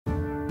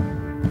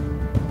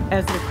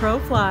as the crow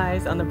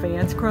flies on the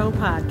Vance Crowe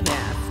podcast.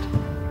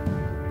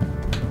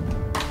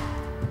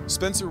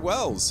 Spencer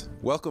Wells,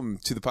 welcome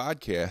to the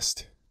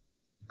podcast.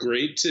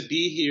 Great to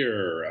be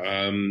here.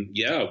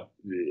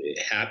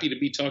 Happy to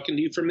be talking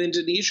to you from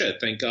Indonesia.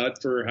 Thank God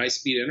for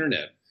high-speed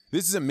internet.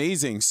 This is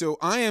amazing. So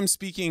I am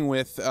speaking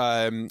with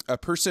a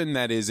person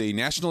that is a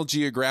National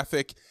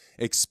Geographic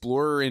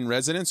Explorer in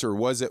residence, or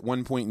was at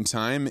one point in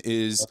time,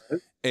 is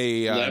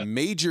a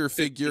major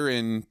figure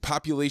in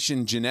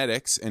population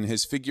genetics and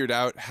has figured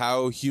out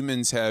how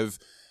humans have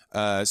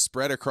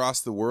spread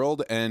across the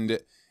world, and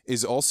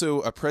is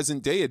also a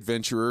present-day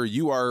adventurer.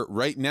 You are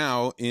right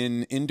now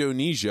in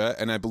Indonesia,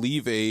 and I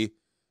believe a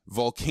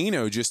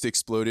volcano just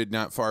exploded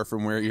not far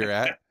from where you're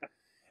at.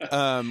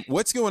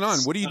 What's going on?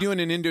 What are you doing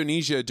in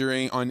Indonesia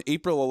on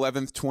April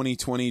 11th,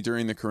 2020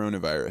 during the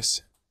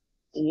coronavirus?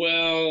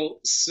 Well,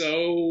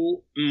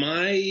 so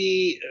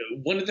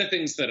one of the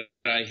things that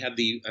I had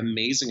the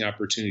amazing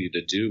opportunity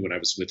to do when I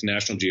was with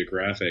National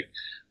Geographic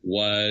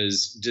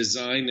was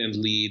design and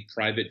lead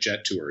private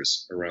jet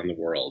tours around the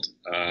world,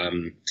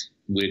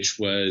 which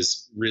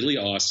was really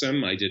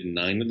awesome. I did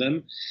 9 of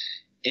them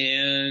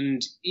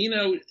and,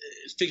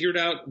 figured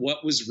out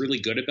what was really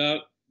good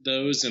about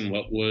those and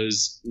what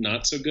was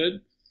not so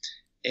good.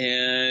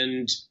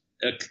 And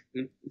a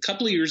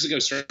couple of years ago,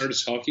 started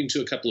talking to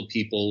a couple of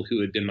people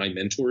who had been my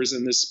mentors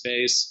in this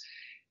space,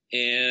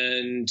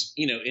 and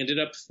ended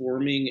up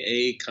forming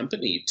a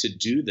company to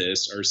do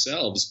this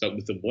ourselves, but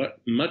with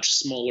much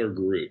smaller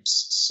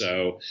groups.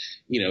 So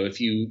if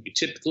you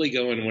typically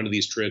go on one of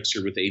these trips,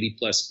 you're with 80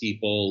 plus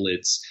people.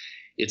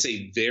 It's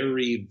a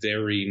very,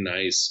 very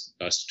nice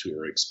bus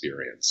tour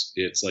experience.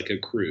 It's like a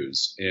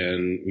cruise,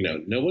 and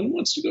no one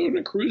wants to go on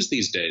a cruise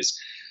these days.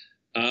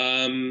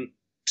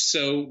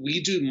 So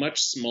we do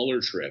much smaller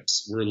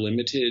trips. We're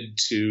limited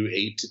to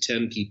 8 to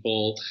 10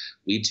 people.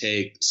 We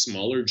take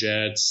smaller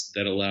jets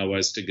that allow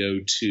us to go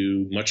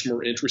to much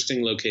more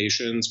interesting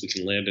locations. We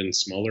can land in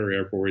smaller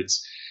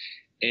airports.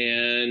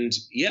 And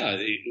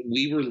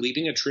we were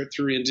leading a trip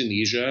through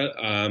Indonesia.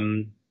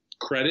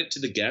 Credit to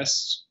the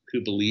guests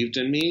who believed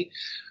in me.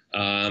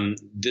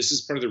 This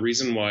is part of the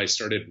reason why I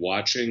started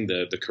watching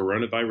the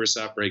coronavirus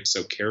outbreak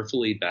so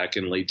carefully back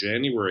in late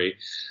January.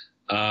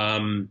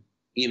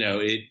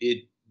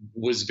 It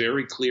was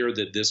very clear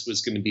that this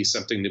was going to be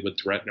something that would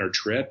threaten our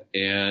trip,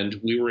 and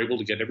we were able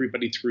to get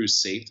everybody through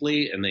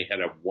safely, and they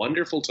had a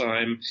wonderful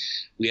time.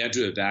 We had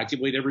to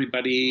evacuate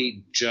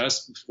everybody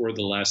just before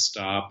the last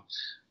stop.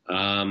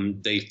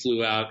 They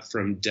flew out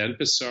from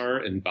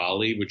Denpasar in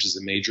Bali, which is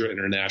a major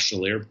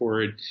international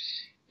airport,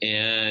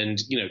 and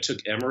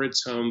took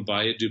Emirates home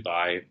via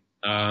Dubai.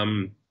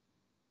 And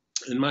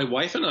my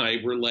wife and I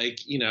were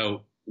like,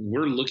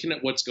 we're looking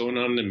at what's going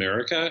on in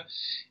America,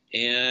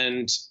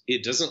 and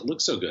it doesn't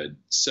look so good.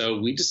 So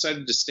we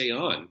decided to stay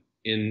on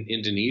in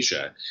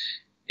Indonesia.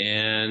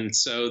 And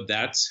so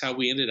that's how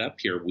we ended up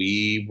here.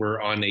 We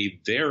were on a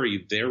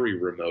very, very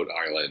remote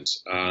island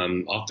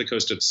off the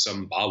coast of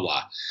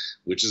Sumbawa,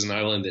 which is an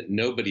island that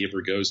nobody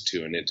ever goes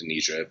to in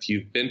Indonesia. If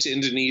you've been to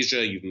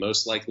Indonesia, you've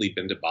most likely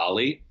been to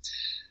Bali.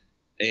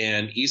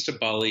 And east of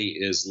Bali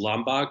is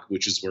Lombok,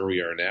 which is where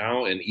we are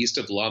now. And east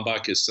of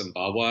Lombok is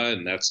Sumbawa,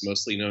 and that's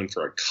mostly known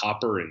for a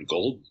copper and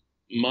gold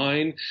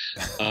mine.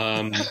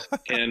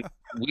 And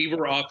we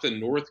were off the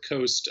north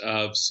coast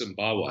of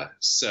Sumbawa.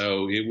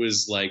 So it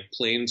was like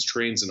planes,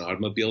 trains, and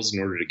automobiles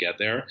in order to get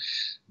there.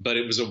 But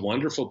it was a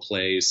wonderful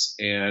place.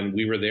 And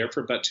we were there for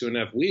about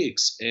 2.5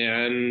 weeks.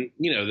 And,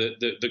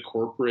 the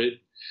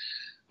corporate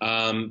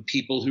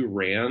people who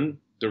ran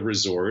the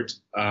resort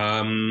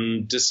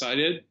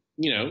decided,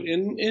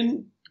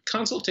 in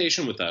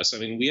consultation with us, I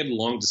mean, we had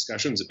long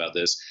discussions about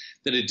this,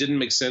 that it didn't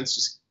make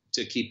sense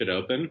to keep it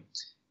open.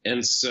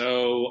 And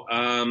so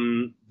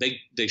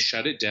they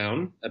shut it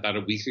down about a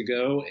week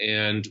ago,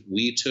 and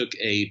we took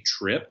a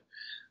trip.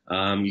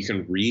 You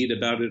can read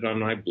about it on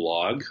my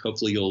blog.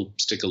 Hopefully you'll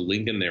stick a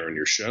link in there in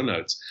your show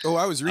notes. Oh,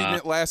 I was reading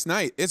it last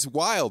night. It's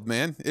wild,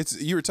 man.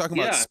 You were talking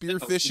about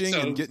spearfishing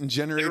and getting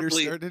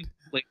generators started.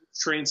 Like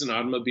trains and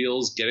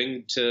automobiles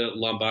getting to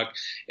Lombok,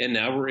 and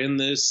now we're in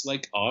this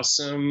like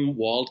awesome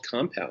walled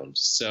compound.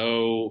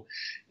 So,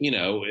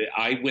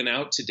 I went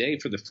out today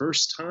for the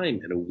first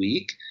time in a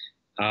week.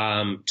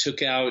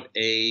 Took out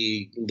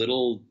a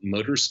little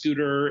motor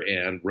scooter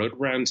and rode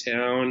around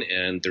town,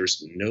 and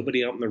there's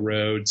nobody out on the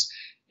roads.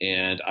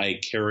 And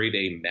I carried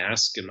a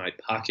mask in my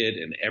pocket,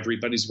 and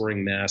everybody's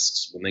wearing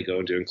masks when they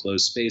go into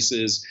enclosed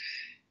spaces.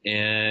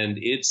 And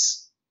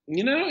it's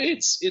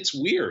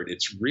weird.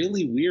 It's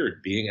really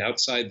weird being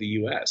outside the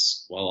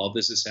U.S. while all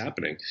this is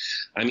happening.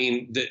 I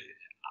mean,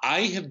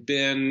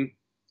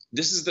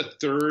 this is the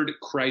third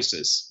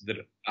crisis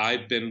that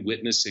I've been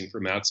witnessing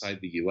from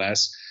outside the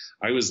U.S.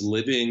 I was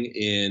living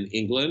in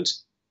England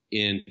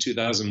in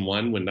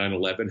 2001 when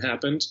 9/11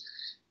 happened,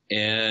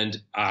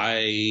 and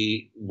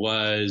I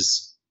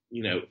was,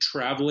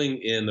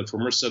 traveling in the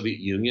former Soviet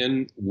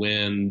Union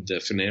when the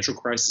financial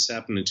crisis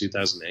happened in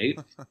 2008.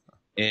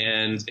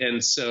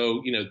 And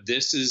so,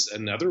 this is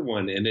another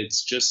one, and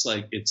it's just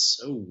like, it's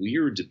so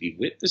weird to be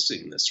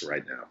witnessing this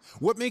right now.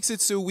 What makes it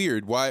so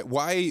weird? Why,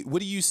 what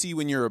do you see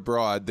when you're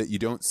abroad that you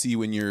don't see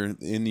when you're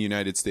in the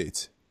United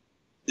States?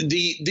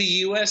 The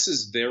U.S.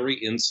 is very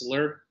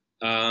insular.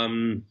 I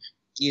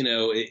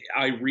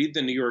read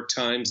the New York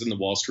Times and the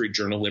Wall Street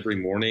Journal every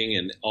morning,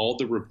 and all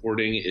the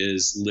reporting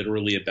is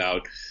literally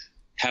about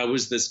how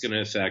is this going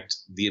to affect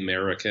the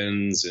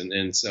Americans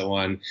and so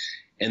on.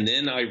 And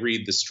then I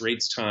read the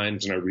Straits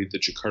Times, and I read the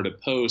Jakarta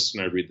Post,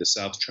 and I read the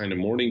South China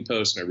Morning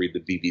Post, and I read the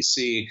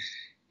BBC.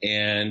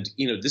 And,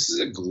 this is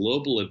a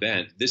global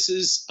event. This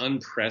is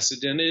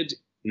unprecedented,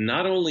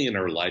 not only in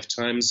our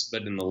lifetimes,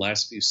 but in the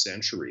last few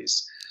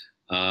centuries.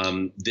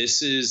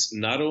 This is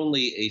not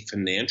only a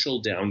financial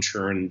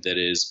downturn that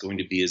is going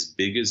to be as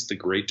big as the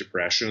Great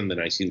Depression in the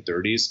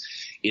 1930s.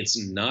 It's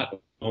not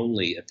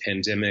only a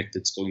pandemic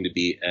that's going to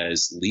be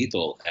as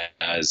lethal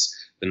as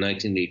the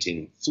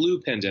 1918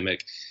 flu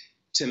pandemic.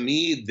 To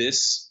me,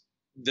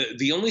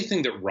 the only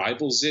thing that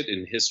rivals it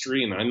in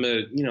history, and I'm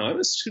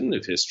a student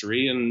of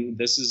history, and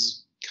this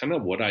is kind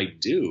of what I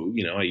do.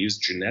 I use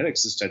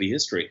genetics to study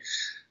history.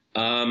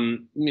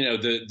 The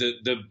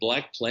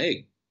Black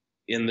Plague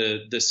in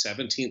the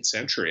 17th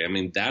century. I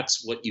mean,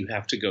 that's what you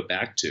have to go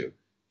back to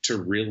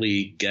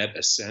really get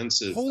a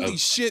sense of. Holy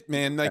shit,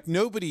 man! Like,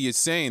 nobody is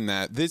saying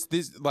that.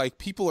 This like,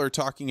 people are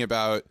talking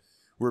about,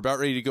 we're about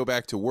ready to go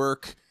back to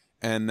work,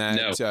 and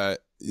that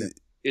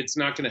it's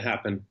not going to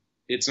happen.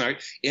 It's not.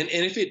 And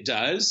if it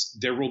does,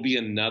 there will be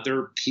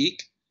another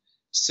peak.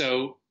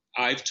 So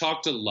I've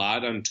talked a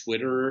lot on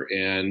Twitter,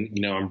 and,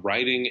 I'm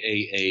writing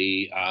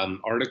a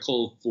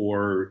article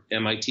for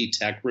MIT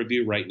Tech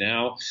Review right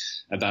now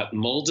about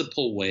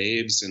multiple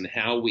waves and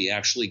how we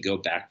actually go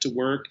back to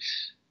work.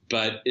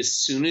 But as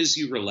soon as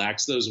you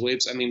relax those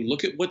waves, I mean,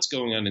 look at what's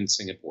going on in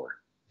Singapore.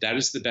 That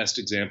is the best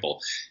example.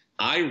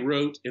 I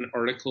wrote an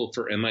article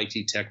for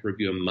MIT Tech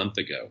Review a month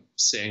ago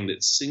saying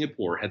that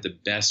Singapore had the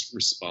best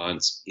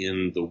response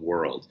in the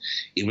world.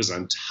 It was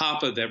on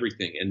top of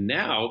everything. And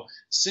now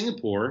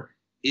Singapore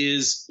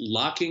is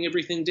locking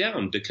everything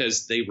down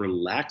because they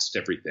relaxed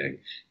everything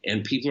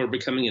and people are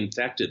becoming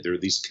infected. There are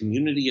these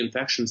community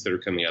infections that are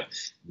coming up.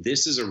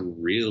 This is a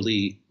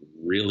really,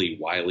 really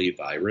wily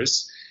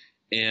virus.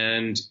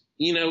 And,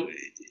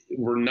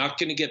 we're not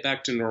going to get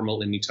back to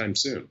normal anytime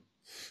soon.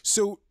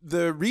 So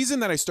the reason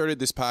that I started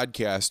this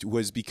podcast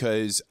was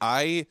because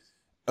I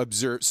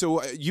observed,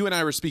 so you and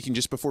I were speaking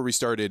just before we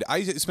started.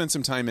 I spent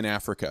some time in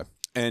Africa,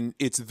 and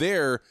it's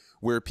there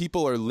where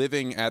people are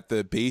living at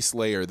the base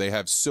layer. They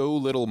have so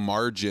little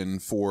margin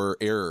for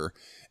error,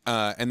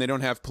 and they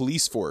don't have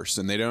police force,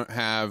 and they don't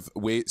have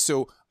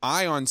So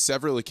I, on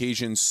several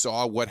occasions,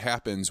 saw what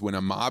happens when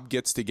a mob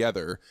gets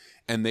together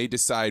and they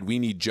decide we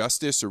need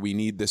justice or we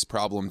need this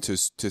problem to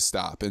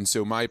stop. And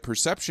so my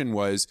perception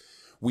was,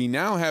 we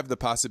now have the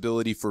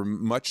possibility for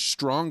much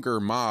stronger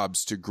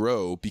mobs to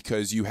grow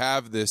because you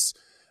have this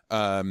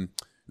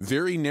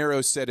very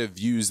narrow set of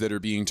views that are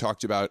being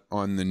talked about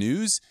on the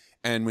news.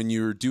 And when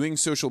you're doing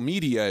social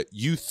media,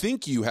 you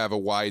think you have a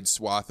wide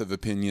swath of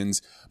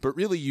opinions, but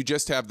really you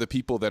just have the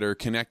people that are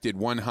connected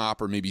one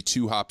hop or maybe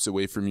two hops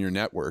away from your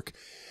network.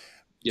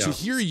 Yeah. To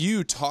hear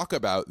you talk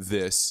about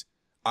this,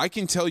 I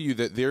can tell you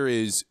that there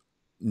is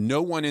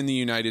no one in the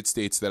United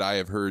States that I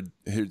have heard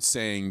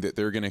saying that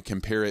they're going to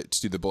compare it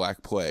to the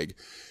Black Plague.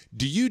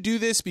 Do you do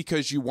this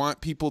because you want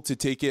people to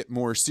take it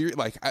more serious?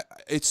 Like,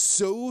 it's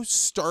so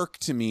stark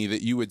to me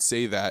that you would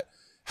say that.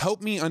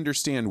 Help me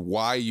understand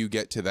why you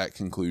get to that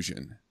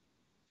conclusion.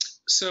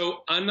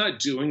 So I'm not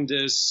doing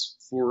this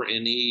for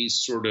any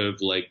sort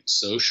of like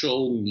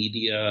social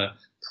media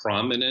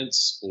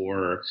prominence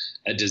or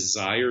a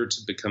desire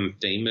to become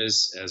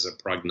famous as a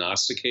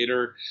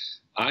prognosticator.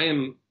 I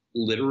am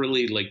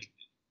literally like,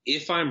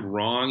 if I'm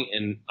wrong,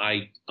 and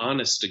I,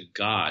 honest to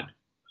God,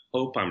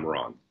 hope I'm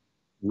wrong,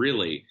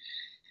 really,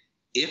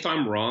 if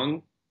I'm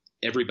wrong,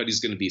 everybody's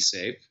going to be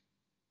safe.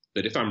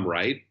 But if I'm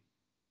right,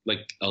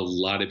 like, a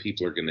lot of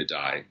people are going to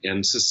die.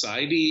 And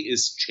society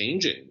is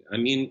changing. I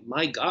mean,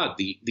 my God,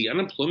 the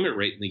unemployment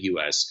rate in the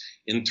U.S.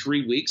 in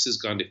 3 weeks has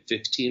gone to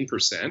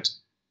 15%.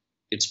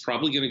 It's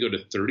probably going to go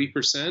to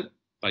 30%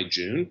 by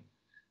June.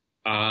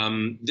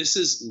 This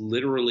is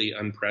literally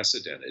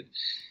unprecedented.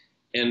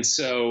 And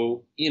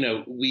so,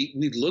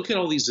 we look at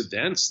all these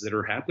events that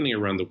are happening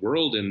around the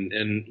world and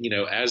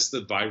as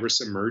the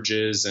virus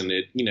emerges and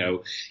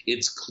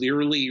it's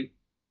clearly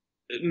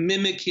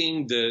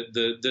mimicking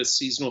the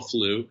seasonal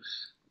flu.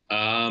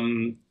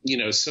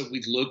 So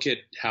we look at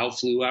how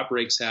flu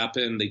outbreaks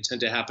happen. They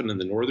tend to happen in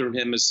the Northern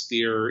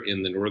Hemisphere,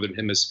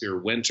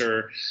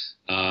 winter,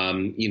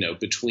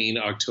 between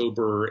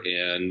October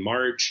and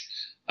March.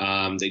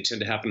 They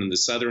tend to happen in the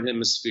Southern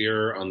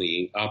Hemisphere on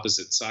the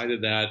opposite side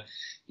of that.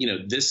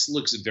 This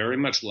looks very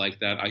much like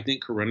that. I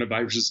think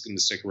coronavirus is going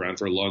to stick around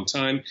for a long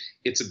time.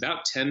 It's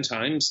about 10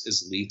 times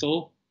as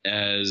lethal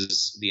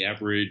as the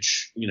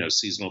average,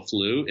 seasonal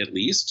flu, at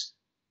least.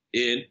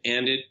 It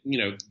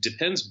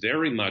depends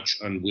very much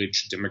on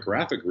which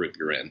demographic group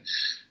you're in.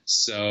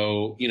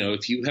 So,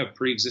 if you have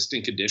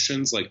pre-existing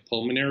conditions like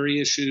pulmonary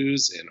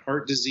issues and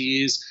heart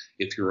disease,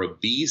 if you're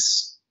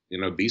obese,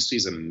 obesity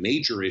is a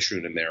major issue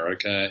in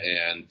America.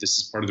 And this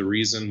is part of the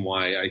reason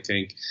why I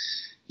think,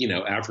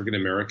 African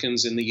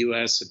Americans in the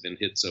U.S. have been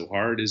hit so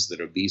hard, is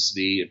that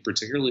obesity,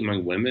 particularly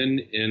among women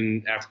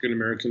in African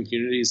American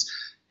communities,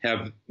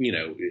 have,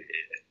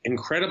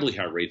 incredibly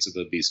high rates of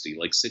obesity,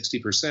 like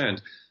 60%.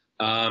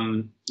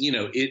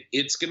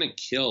 It's going to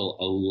kill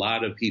a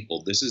lot of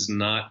people. This is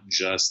not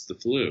just the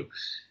flu.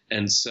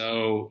 And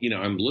so,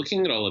 I'm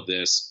looking at all of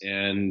this,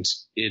 and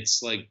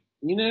it's like,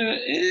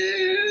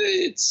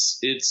 it's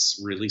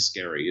really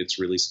scary. It's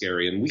really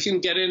scary. And we can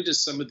get into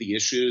some of the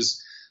issues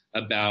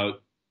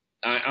about,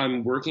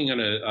 I'm working on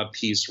a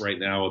piece right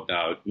now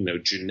about,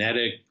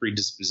 genetic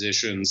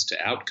predispositions to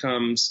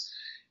outcomes.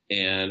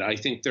 And I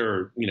think there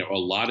are, a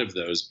lot of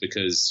those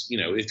because,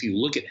 if you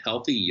look at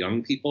healthy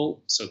young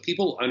people, so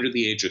people under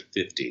the age of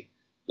 50,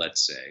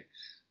 let's say,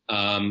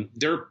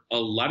 there are a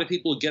lot of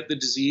people who get the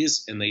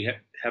disease and they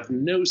have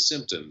no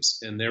symptoms.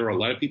 And there are a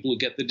lot of people who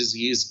get the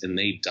disease and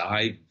they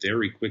die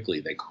very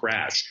quickly. They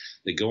crash.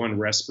 They go on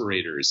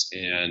respirators.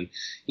 And,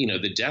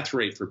 the death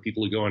rate for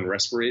people who go on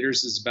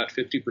respirators is about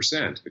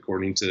 50%,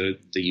 according to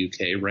the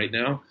UK right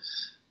now.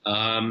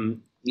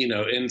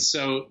 And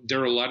so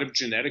there are a lot of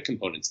genetic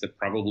components that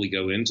probably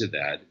go into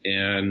that.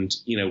 And,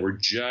 we're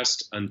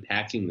just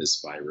unpacking this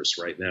virus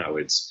right now.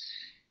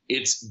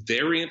 It's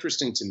very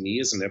interesting to me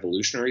as an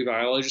evolutionary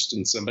biologist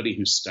and somebody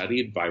who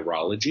studied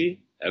virology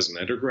as an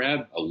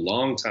undergrad a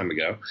long time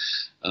ago.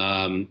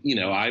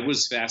 I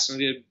was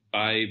fascinated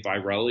by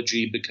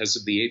virology because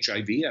of the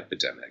HIV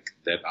epidemic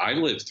that I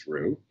lived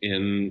through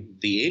in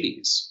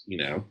the 80s,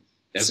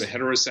 as a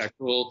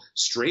heterosexual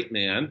straight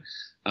man.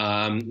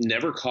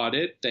 Never caught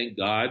it, thank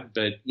God.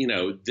 But,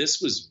 this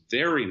was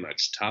very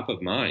much top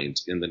of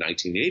mind in the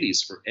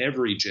 1980s for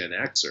every Gen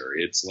Xer.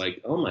 It's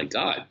like, oh, my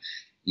God,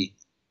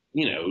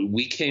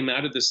 we came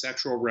out of the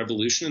sexual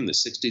revolution in the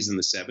 60s and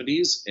the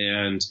 70s.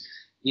 And,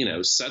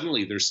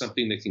 suddenly there's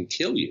something that can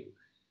kill you.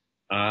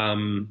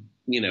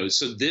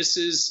 So this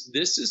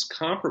is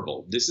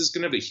comparable. This is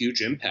going to have a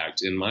huge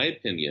impact, in my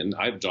opinion.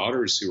 I have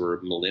daughters who are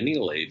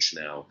millennial age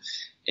now,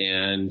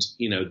 and,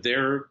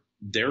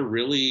 they're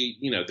really,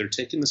 they're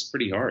taking this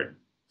pretty hard.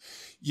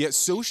 Yeah,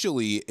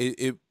 socially,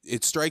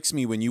 it strikes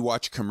me when you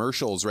watch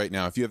commercials right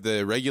now, if you have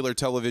the regular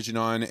television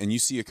on and you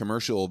see a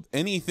commercial,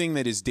 anything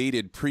that is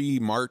dated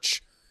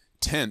pre-March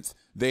 10th,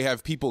 they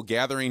have people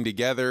gathering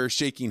together,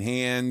 shaking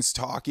hands,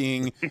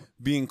 talking,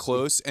 being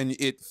close, and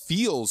it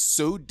feels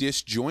so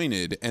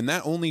disjointed. And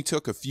that only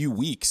took a few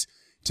weeks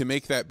to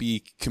make that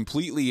be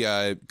completely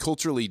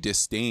culturally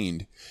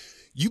disdained.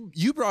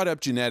 You brought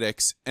up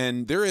genetics,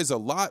 and there is a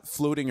lot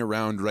floating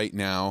around right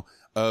now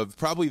of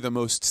probably the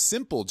most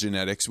simple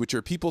genetics, which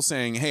are people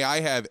saying, hey,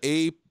 I have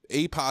A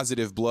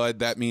positive blood.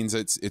 That means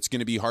it's going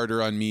to be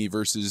harder on me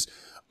versus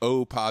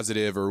O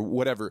positive or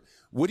whatever.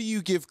 What do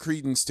you give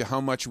credence to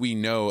how much we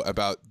know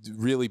about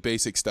really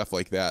basic stuff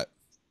like that?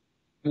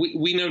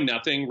 We know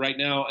nothing right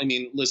now. I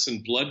mean,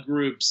 listen, blood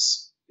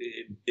groups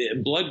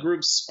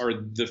are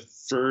the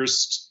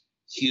first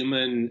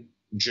human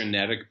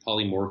genetic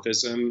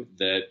polymorphism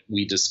that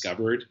we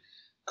discovered.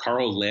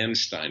 Carl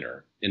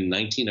Landsteiner in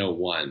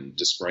 1901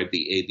 described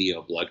the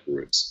ABO blood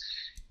groups.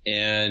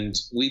 And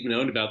we've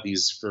known about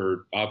these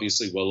for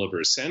obviously well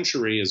over a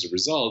century as a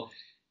result.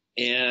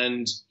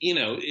 And,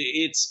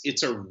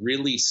 it's a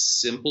really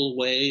simple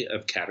way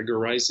of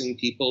categorizing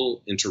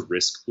people into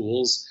risk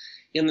pools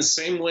in the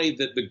same way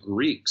that the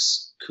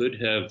Greeks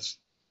could have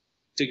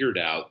figured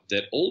out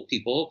that old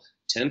people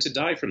tend to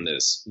die from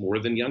this more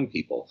than young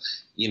people.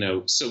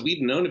 So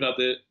we've known about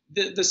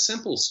the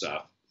simple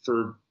stuff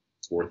for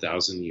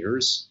 4,000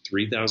 years,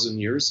 3,000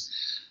 years.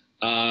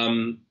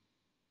 To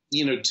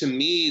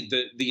me,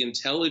 the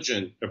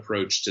intelligent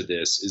approach to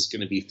this is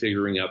going to be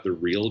figuring out the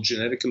real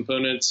genetic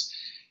components.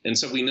 And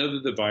so we know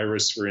that the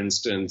virus, for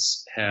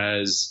instance,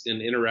 has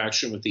an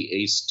interaction with the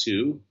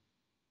ACE2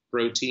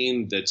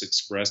 protein that's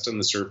expressed on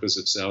the surface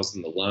of cells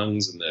in the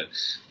lungs and the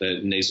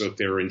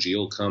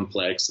nasopharyngeal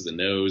complex of the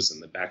nose and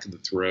the back of the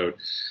throat.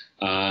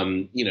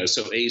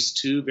 So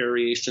ACE2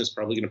 variation is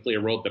probably going to play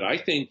a role. But I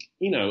think,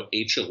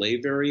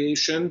 HLA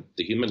variation,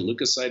 the human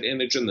leukocyte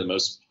antigen, the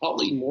most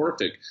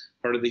polymorphic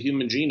part of the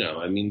human genome.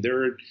 I mean,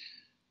 there are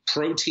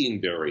protein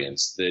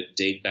variants that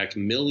date back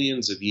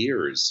millions of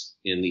years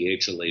in the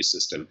HLA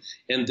system.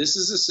 And this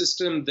is a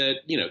system that,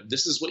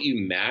 this is what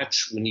you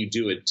match when you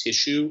do a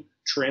tissue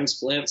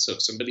transplant. So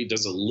if somebody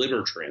does a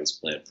liver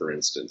transplant, for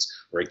instance,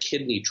 or a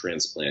kidney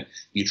transplant,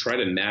 you try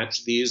to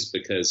match these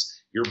because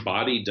your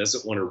body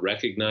doesn't want to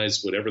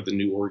recognize whatever the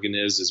new organ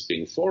is as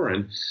being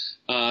foreign.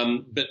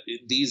 But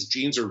these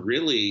genes are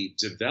really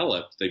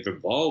developed. They've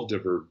evolved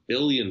over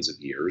billions of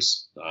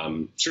years,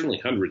 certainly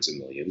hundreds of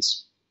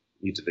millions.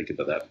 Need to think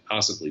about that,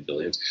 possibly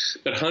billions,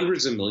 but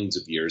hundreds of millions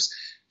of years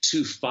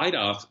to fight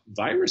off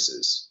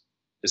viruses,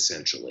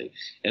 essentially.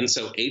 And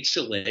so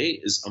HLA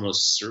is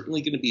almost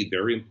certainly going to be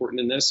very important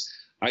in this.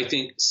 I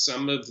think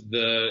some of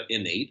the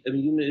innate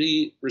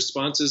immunity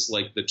responses,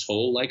 like the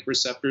toll-like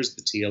receptors,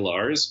 the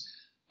TLRs,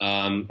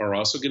 are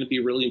also going to be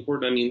really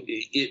important. I mean,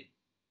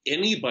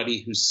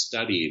 anybody who's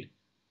studied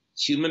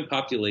human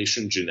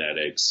population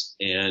genetics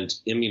and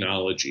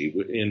immunology,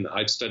 and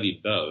I've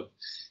studied both,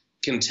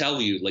 can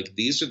tell you, like,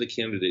 these are the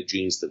candidate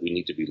genes that we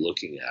need to be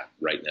looking at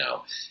right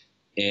now.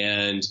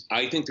 And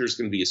I think there's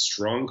going to be a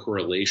strong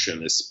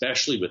correlation,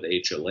 especially with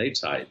HLA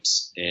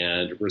types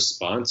and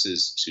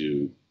responses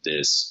to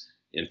this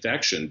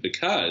infection,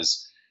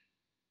 because,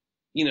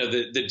 you know,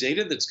 the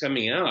data that's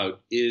coming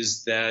out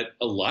is that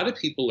a lot of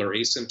people are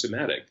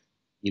asymptomatic.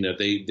 You know,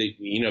 they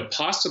you know,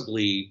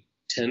 possibly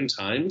 10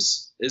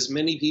 times as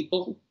many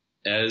people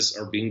as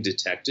are being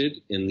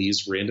detected in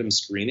these random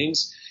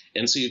screenings.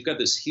 And so you've got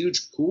this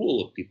huge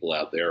pool of people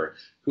out there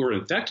who are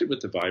infected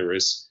with the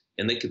virus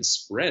and they can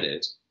spread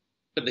it,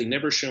 but they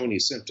never show any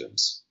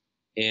symptoms.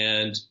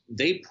 And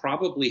they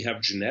probably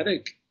have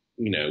genetic,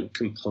 you know,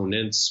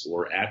 components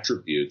or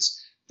attributes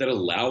that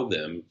allow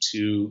them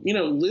to, you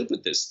know, live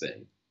with this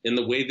thing in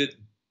the way that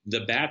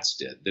the bats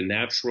did, the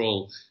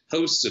natural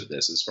hosts of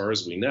this, as far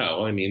as we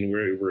know. I mean,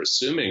 we're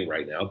assuming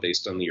right now,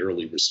 based on the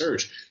early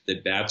research,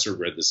 that bats are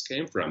where this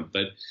came from.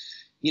 But,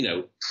 you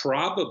know,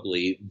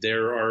 probably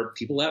there are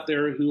people out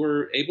there who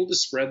are able to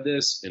spread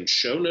this and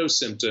show no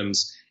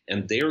symptoms,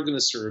 and they are going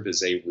to serve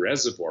as a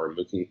reservoir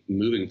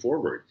moving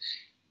forward.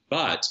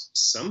 But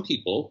some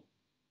people,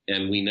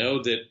 and we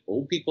know that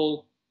old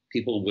people,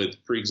 people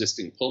with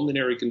pre-existing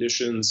pulmonary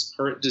conditions,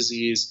 heart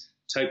disease,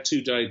 type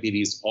 2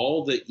 diabetes,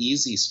 all the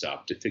easy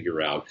stuff to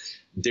figure out,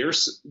 they're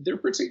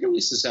particularly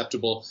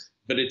susceptible.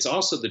 But it's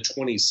also the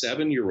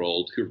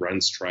 27-year-old who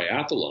runs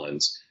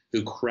triathlons,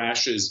 who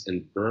crashes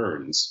and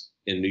burns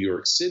in New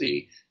York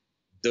City.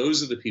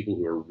 Those are the people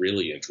who are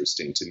really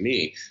interesting to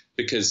me,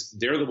 because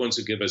they're the ones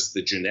who give us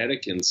the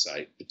genetic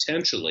insight,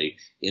 potentially,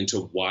 into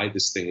why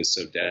this thing is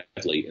so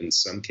deadly in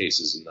some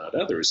cases and not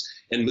others.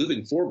 And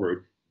moving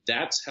forward,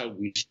 that's how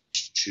we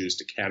choose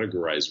to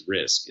categorize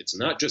risk. It's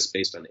not just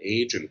based on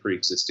age and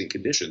pre-existing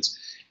conditions.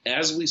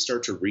 As we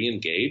start to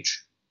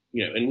re-engage,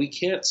 you know, and we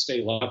can't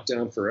stay locked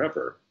down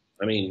forever.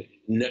 I mean,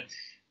 no,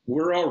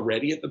 we're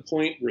already at the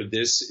point where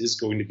this is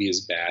going to be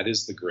as bad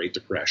as the Great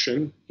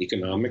Depression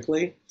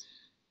economically.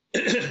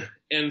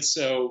 And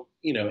so,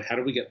 you know, how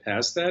do we get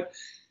past that?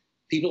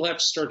 People have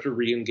to start to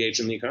re-engage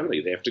in the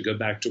economy. They have to go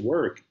back to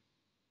work.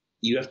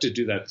 You have to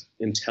do that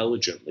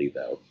intelligently,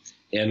 though.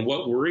 And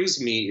what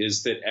worries me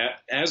is that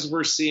as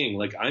we're seeing,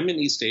 like, I'm in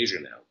East Asia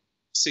now.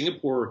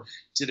 Singapore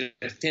did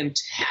a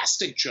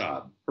fantastic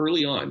job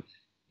early on,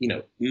 you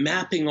know,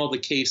 mapping all the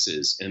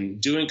cases and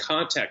doing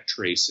contact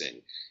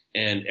tracing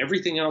and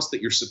everything else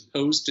that you're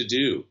supposed to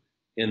do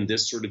in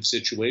this sort of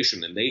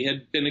situation. And they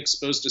had been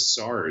exposed to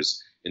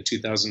SARS in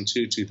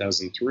 2002,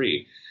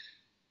 2003.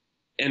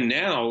 And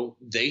now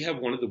they have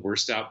one of the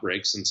worst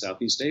outbreaks in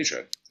Southeast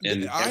Asia.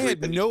 And I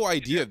had no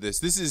idea of this.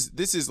 This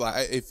is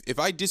like, if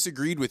I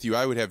disagreed with you,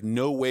 I would have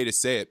no way to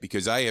say it,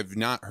 because I have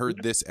not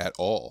heard this at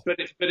all. But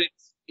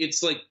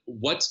it's like,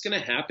 what's going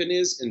to happen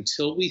is,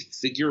 until we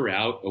figure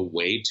out a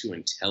way to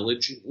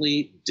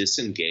intelligently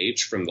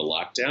disengage from the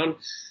lockdown,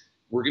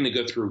 we're going to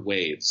go through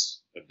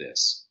waves of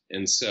this.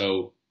 And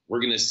so we're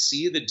going to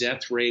see the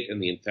death rate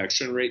and the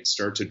infection rate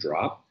start to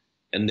drop.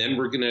 And then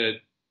we're going to,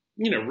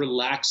 you know,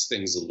 relax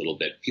things a little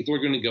bit. People are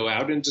going to go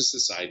out into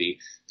society.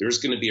 There's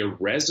going to be a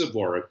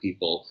reservoir of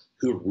people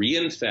who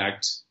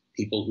reinfect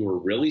people who are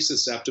really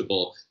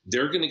susceptible.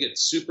 They're going to get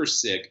super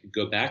sick,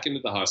 go back into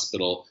the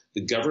hospital.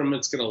 The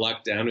government's going to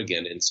lock down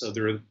again. And so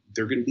there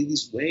are going to be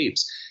these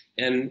waves.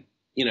 And,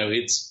 you know,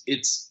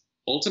 it's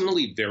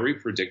ultimately very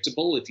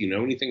predictable if you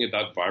know anything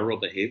about viral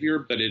behavior,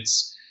 but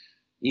it's,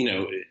 you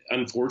know,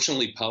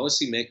 unfortunately,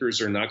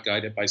 policymakers are not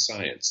guided by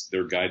science.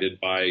 They're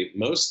guided by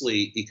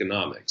mostly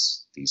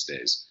economics these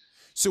days.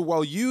 So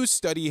while you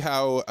study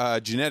how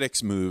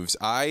genetics moves,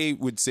 I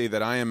would say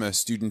that I am a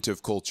student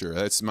of culture.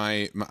 That's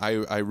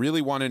I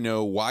really want to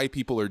know why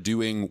people are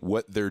doing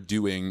what they're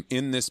doing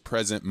in this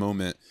present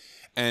moment.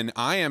 And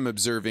I am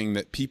observing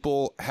that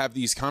people have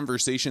these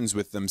conversations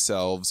with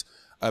themselves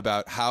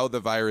about how the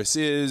virus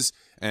is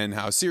and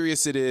how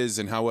serious it is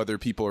and how other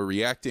people are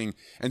reacting.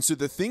 And so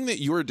the thing that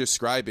you're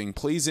describing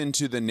plays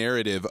into the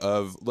narrative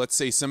of, let's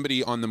say,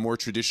 somebody on the more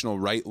traditional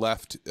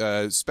right-left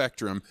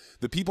spectrum.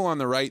 The people on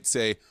the right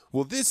say,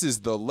 well, this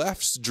is the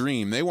left's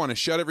dream. They want to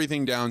shut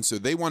everything down, so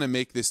they want to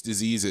make this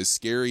disease as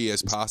scary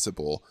as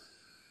possible.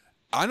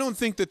 I don't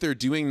think that they're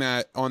doing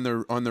that on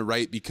the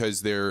right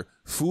because they're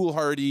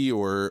foolhardy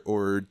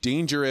or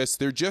dangerous.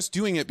 They're just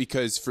doing it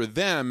because for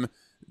them,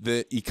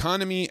 the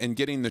economy and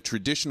getting the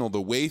traditional,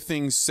 the way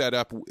things set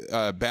up,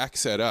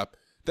 set up,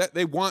 that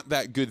they want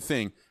that good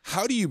thing.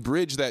 How do you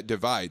bridge that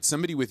divide?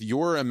 Somebody with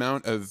your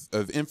amount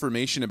of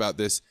information about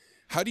this,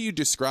 how do you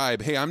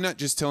describe, hey, I'm not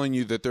just telling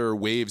you that there are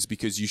waves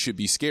because you should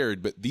be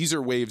scared, but these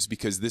are waves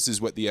because this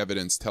is what the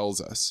evidence tells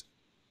us?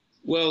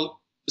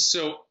 Well,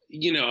 so,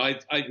 you know,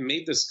 I've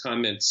made this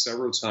comment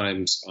several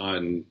times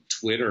on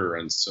Twitter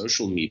and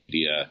social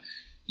media.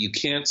 You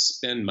can't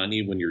spend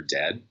money when you're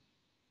dead.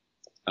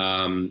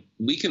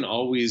 We can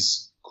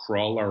always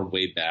crawl our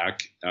way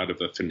back out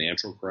of a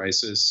financial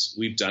crisis.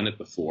 We've done it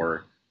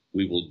before.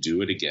 We will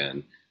do it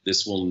again.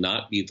 This will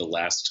not be the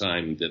last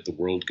time that the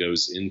world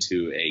goes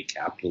into a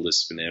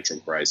capitalist financial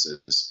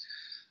crisis.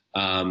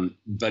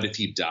 But if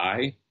you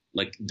die,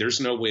 like,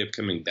 there's no way of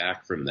coming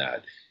back from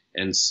that.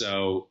 And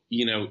so,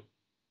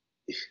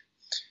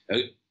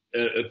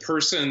 a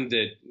person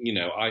that,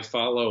 I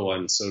follow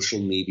on social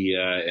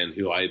media and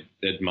who I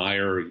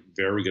admire, a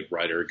very good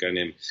writer, a guy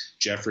named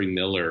Jeffrey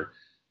Miller,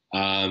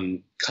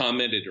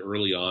 commented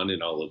early on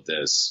in all of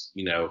this,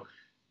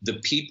 the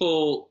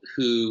people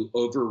who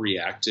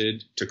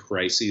overreacted to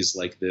crises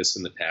like this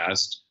in the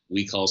past,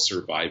 we call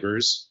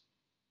survivors,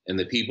 and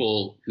the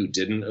people who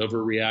didn't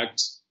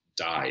overreact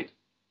died.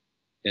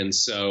 And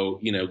so,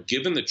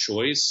 given the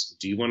choice,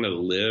 do you want to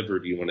live or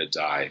do you want to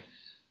die?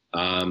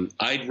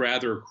 I'd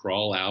rather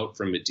crawl out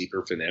from a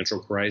deeper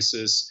financial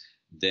crisis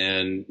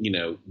than,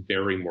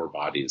 bury more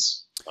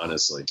bodies,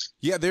 honestly.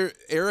 Yeah,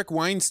 Eric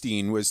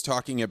Weinstein was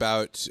talking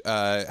about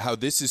how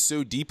this is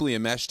so deeply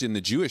enmeshed in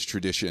the Jewish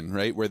tradition,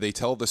 right, where they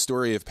tell the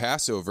story of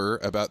Passover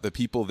about the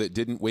people that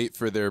didn't wait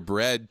for their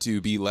bread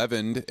to be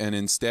leavened, and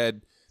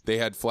instead they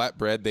had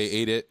flatbread, they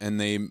ate it, and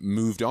they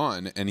moved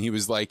on. And he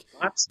was like,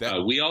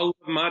 matzah. We all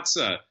love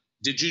matzah.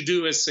 Did you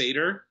do a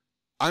Seder?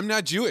 I'm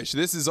not Jewish.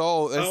 This is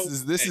all.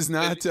 This is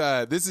not.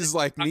 This is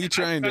like me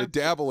trying to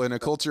dabble in a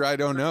culture I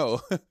don't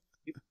know.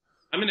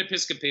 I'm an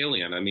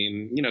Episcopalian. I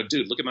mean,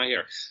 dude, look at my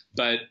hair.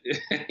 But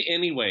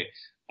anyway,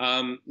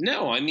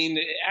 no, I mean,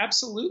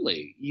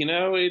 absolutely.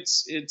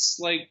 It's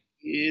like,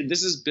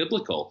 this is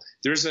biblical.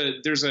 There's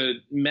a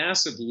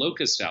massive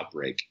locust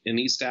outbreak in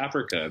East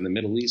Africa and the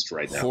Middle East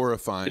right now.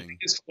 Horrifying. The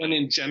biggest one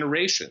in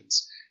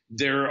generations.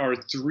 There are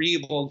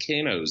 3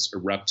 volcanoes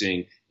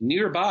erupting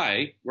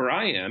nearby where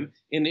I am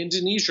in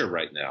Indonesia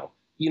right now.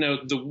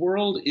 The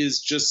world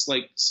is just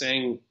like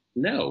saying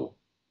no.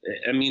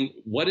 I mean,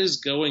 what is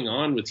going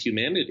on with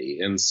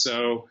humanity? And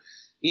so,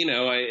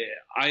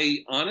 I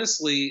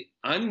honestly,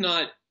 I'm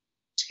not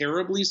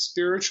terribly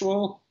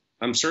spiritual.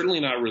 I'm certainly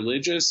not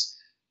religious,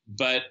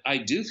 but I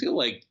do feel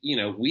like,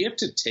 we have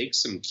to take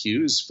some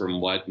cues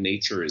from what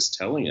nature is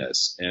telling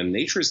us. And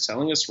nature is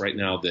telling us right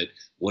now that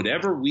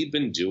whatever we've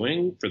been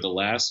doing for the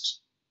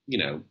last,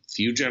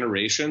 few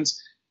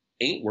generations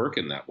ain't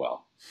working that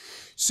well.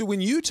 So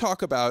when you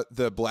talk about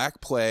the Black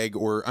Plague,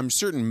 or I'm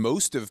certain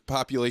most of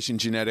population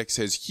genetics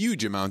has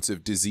huge amounts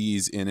of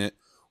disease in it,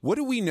 what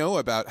do we know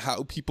about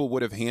how people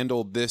would have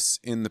handled this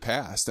in the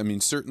past? I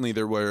mean, certainly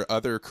there were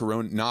other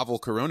novel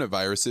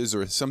coronaviruses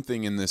or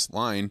something in this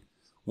line.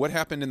 What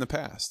happened in the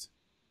past?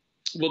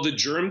 Well, the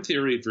germ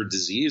theory for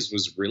disease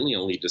was really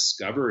only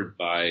discovered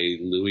by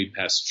Louis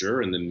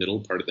Pasteur in the middle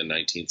part of the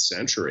 19th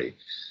century.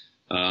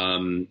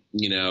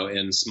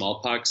 And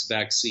smallpox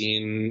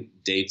vaccine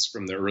dates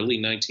from the early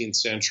 19th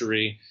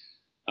century.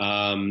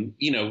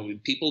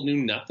 People knew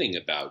nothing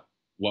about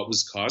what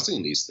was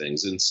causing these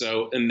things. And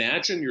so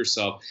imagine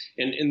yourself,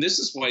 and this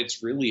is why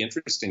it's really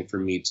interesting for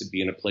me to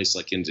be in a place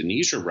like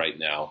Indonesia right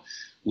now,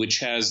 which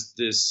has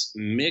this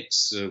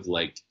mix of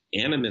like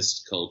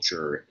animist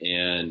culture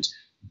and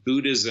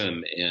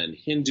Buddhism and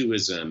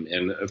Hinduism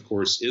and, of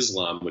course,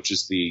 Islam, which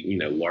is the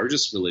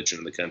largest religion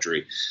in the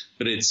country.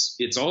 But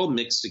it's all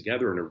mixed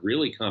together in a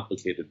really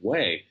complicated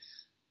way.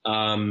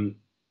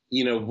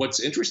 What's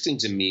interesting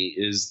to me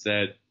is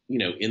that,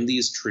 in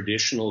these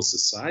traditional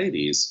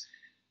societies,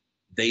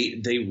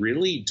 they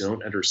really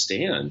don't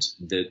understand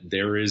that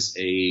there is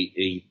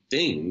a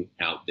thing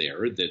out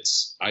there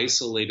that's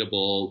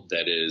isolatable,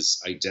 that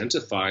is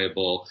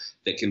identifiable,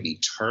 that can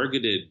be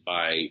targeted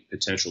by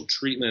potential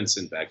treatments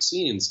and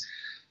vaccines.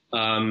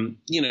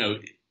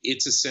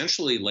 It's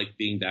essentially like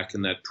being back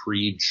in that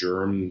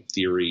pre-germ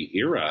theory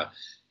era.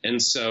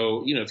 And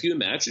so, if you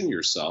imagine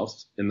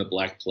yourself in the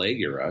Black Plague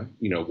era,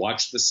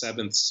 watch The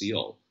Seventh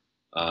Seal,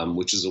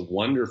 which is a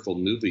wonderful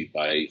movie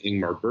by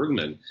Ingmar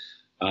Bergman.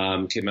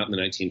 Came out in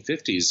the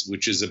 1950s,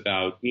 which is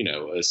about,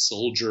 a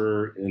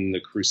soldier in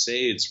the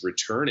Crusades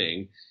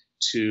returning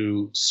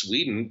to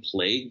Sweden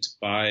plagued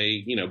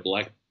by,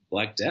 Black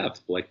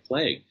Death, Black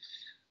Plague.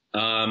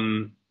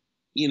 Imagine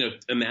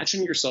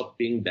yourself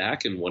being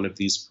back in one of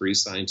these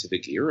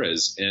pre-scientific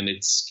eras, and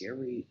it's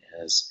scary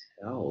as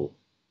hell.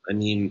 I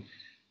mean,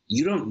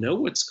 you don't know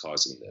what's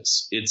causing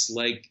this. It's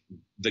like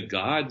the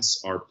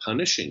gods are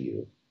punishing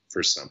you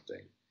for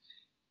something.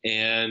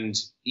 And,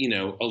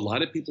 a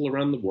lot of people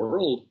around the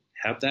world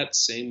have that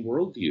same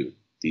worldview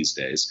these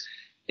days.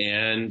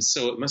 And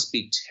so it must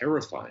be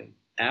terrifying,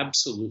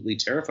 absolutely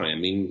terrifying. I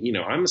mean,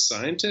 I'm a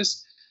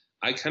scientist.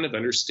 I kind of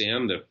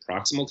understand the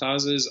proximal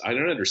causes. I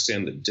don't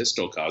understand the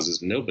distal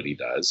causes. Nobody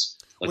does.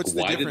 Like, what's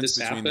the why did difference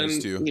this between happen?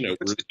 those two?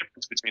 What's the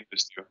difference between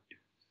those two?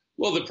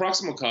 Well, the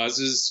proximal cause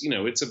is,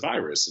 it's a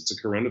virus. It's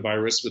a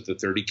coronavirus with a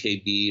 30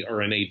 kb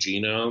RNA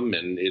genome,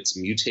 and it's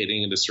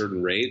mutating at a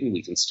certain rate. And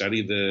we can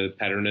study the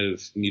pattern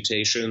of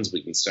mutations.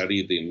 We can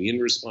study the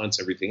immune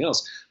response, everything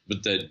else.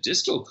 But the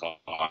distal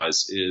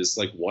cause is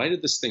like, why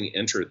did this thing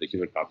enter the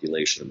human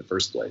population in the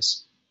first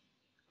place?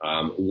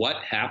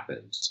 What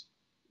happened?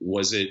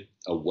 Was it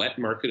a wet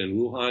market in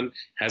Wuhan?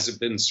 Has it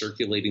been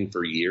circulating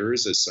for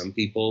years, as some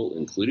people,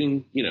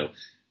 including,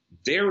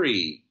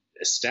 very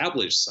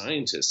established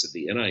scientists at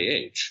the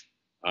NIH,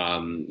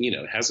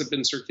 has it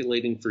been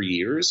circulating for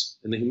years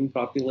in the human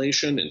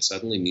population and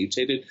suddenly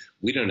mutated?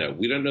 We don't know.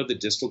 We don't know the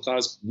distal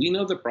cause. We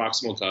know the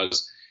proximal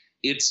cause.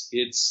 It's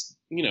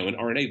an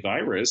RNA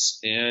virus,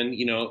 and,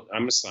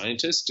 I'm a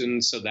scientist,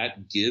 and so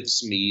that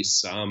gives me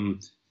some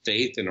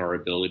faith in our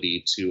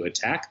ability to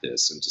attack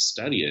this and to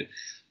study it.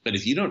 But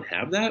if you don't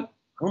have that,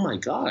 oh my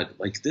God,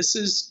 like, this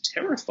is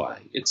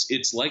terrifying.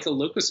 It's like a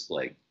locust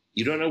plague.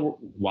 You don't know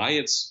why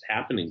it's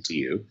happening to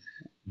you,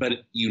 but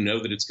you know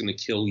that it's going to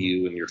kill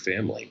you and your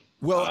family.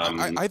 Well,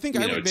 I think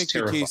I would make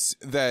terrifying. the case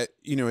that,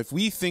 if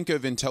we think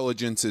of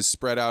intelligence as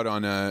spread out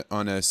on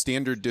a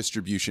standard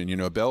distribution,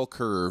 a bell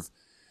curve,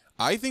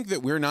 I think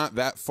that we're not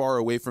that far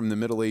away from the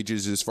Middle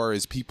Ages as far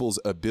as people's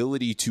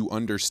ability to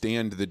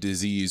understand the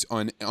disease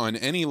on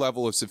any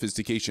level of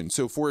sophistication.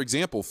 So, for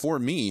example, for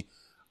me,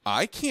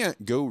 I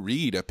can't go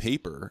read a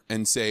paper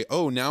and say,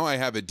 oh, now I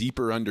have a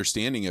deeper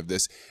understanding of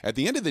this. At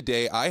the end of the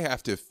day, I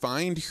have to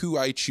find who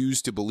I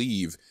choose to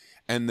believe.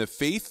 And the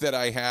faith that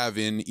I have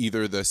in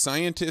either the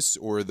scientists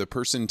or the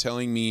person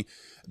telling me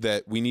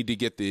that we need to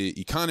get the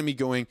economy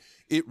going,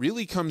 it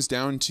really comes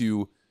down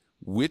to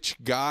which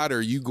God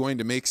are you going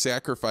to make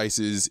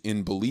sacrifices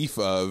in belief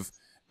of?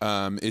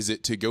 Is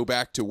it to go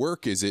back to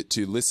work? Is it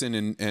to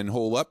listen and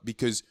hole up?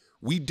 Because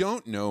we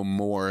don't know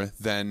more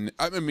than,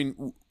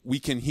 we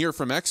can hear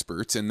from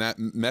experts and that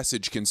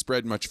message can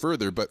spread much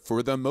further. But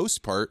for the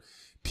most part,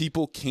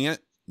 people can't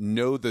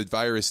know the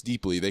virus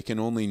deeply. They can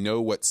only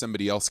know what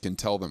somebody else can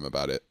tell them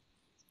about it.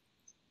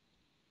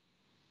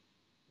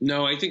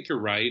 No, I think you're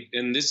right.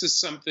 And this is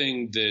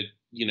something that,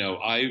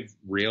 I've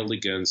railed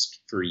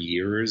against for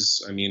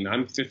years.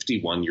 I'm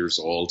 51 years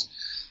old.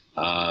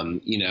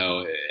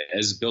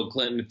 As Bill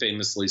Clinton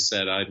famously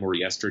said, I have more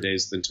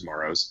yesterdays than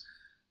tomorrows.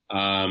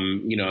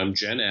 I'm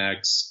Gen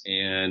X,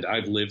 and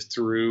I've lived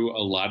through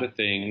a lot of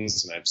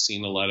things, and I've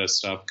seen a lot of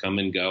stuff come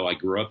and go. I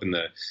grew up in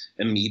the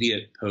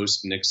immediate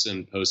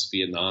post-Nixon,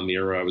 post-Vietnam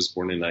era. I was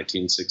born in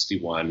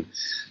 1961,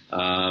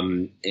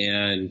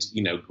 and,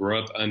 grew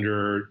up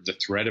under the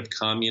threat of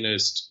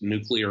communist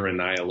nuclear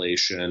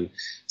annihilation,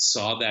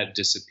 saw that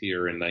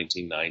disappear in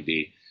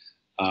 1990.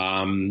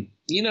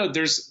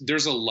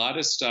 There's a lot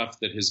of stuff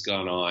that has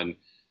gone on.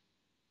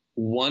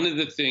 One of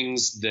the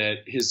things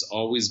that has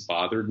always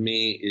bothered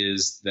me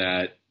is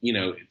that,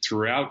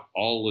 throughout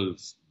all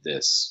of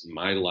this,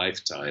 my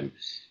lifetime,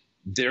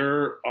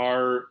 there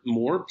are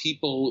more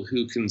people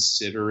who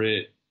consider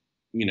it,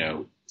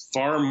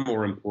 far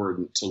more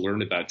important to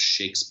learn about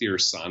Shakespeare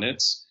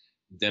sonnets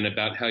than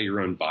about how your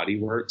own body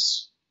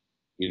works,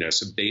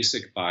 so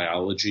basic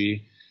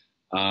biology.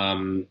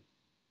 I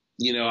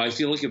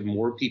feel like if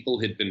more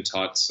people had been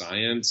taught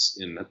science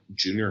in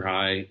junior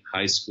high,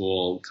 high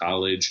school,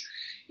 college,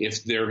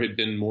 if there had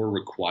been more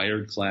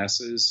required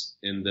classes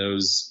in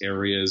those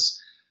areas,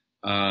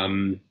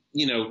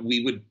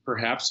 we would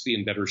perhaps be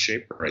in better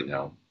shape right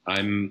now.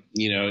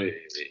 I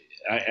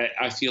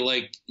feel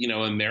like,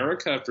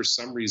 America, for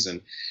some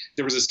reason,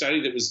 there was a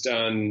study that was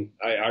done.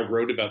 I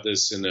wrote about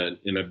this in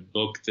a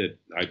book that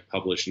I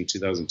published in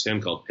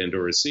 2010 called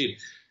Pandora's Seed.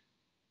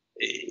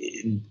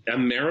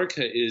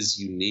 America is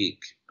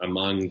unique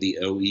among the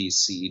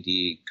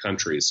OECD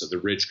countries, so the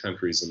rich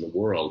countries in the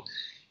world,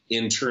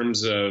 in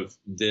terms of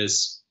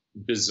this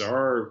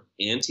bizarre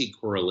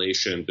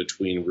anti-correlation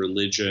between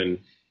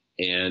religion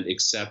and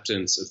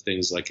acceptance of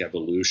things like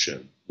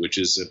evolution, which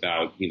is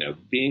about,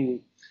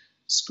 being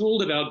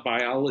schooled about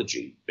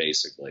biology,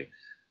 basically.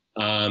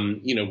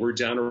 We're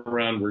down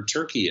around where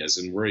Turkey is,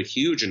 and we're a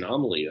huge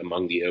anomaly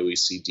among the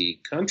OECD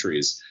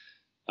countries.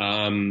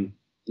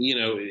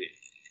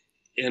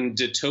 And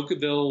de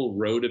Tocqueville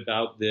wrote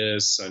about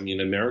this.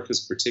 America's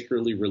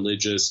particularly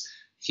religious.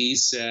 He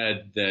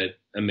said that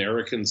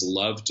Americans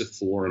love to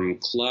form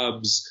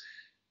clubs,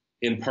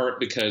 in part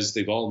because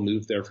they've all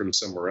moved there from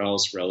somewhere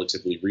else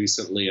relatively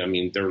recently.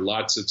 There are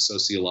lots of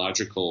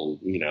sociological,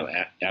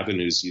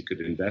 avenues you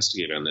could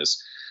investigate on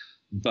this.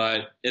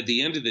 But at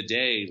the end of the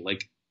day,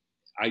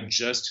 I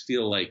just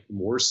feel like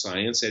more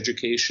science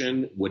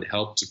education would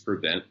help to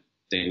prevent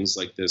things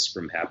like this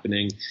from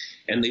happening.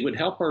 And they would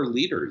help our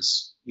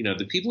leaders,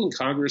 the people in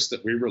Congress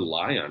that we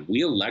rely on.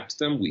 We elect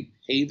them. We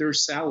pay their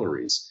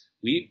salaries.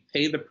 We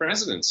pay the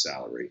president's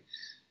salary.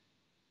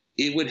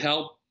 It would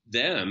help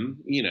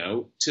them,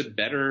 to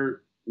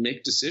better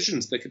make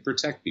decisions that could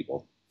protect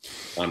people,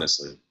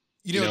 honestly.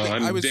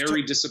 I'm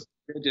very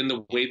disappointed in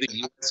the way the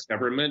U.S.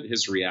 government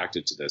has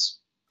reacted to this.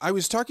 I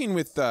was talking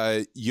with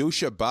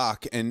Yosha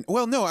Bach, and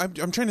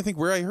I'm trying to think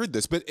where I heard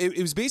this, but it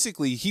was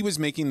basically, he was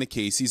making the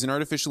case. He's an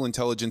artificial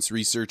intelligence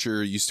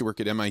researcher, used to work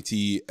at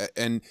MIT,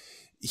 and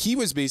he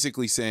was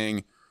basically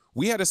saying,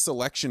 we had a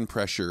selection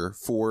pressure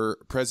for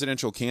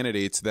presidential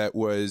candidates that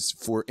was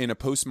in a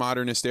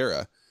postmodernist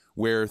era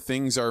where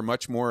things are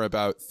much more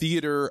about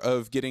theater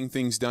of getting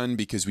things done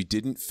because we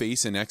didn't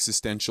face an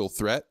existential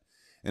threat.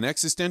 And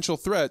existential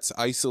threats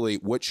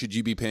isolate what should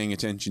you be paying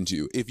attention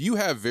to. If you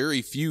have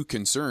very few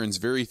concerns,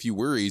 very few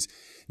worries,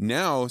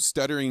 now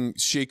stuttering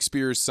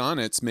Shakespeare's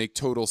sonnets make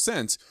total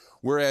sense.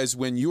 Whereas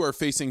when you are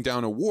facing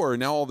down a war,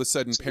 now all of a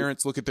sudden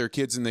parents look at their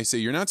kids and they say,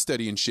 you're not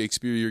studying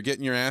Shakespeare, you're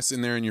getting your ass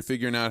in there and you're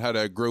figuring out how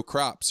to grow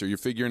crops, or you're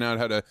figuring out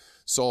how to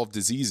solve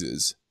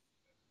diseases.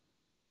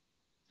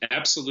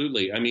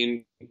 Absolutely. I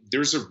mean,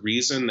 there's a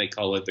reason they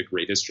call it the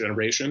greatest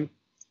generation.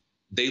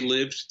 They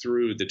lived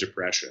through the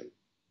Depression.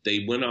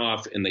 They went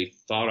off and they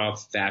fought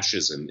off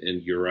fascism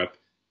in Europe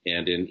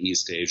and in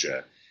East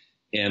Asia.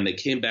 And they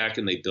came back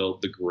and they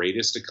built the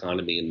greatest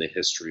economy in the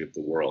history of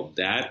the world.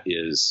 That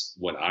is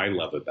what I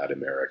love about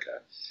America.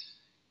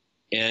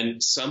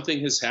 And something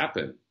has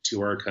happened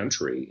to our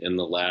country in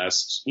the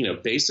last,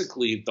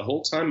 basically the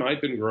whole time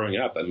I've been growing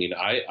up. I mean,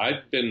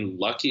 I've been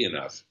lucky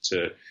enough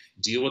to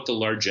deal with the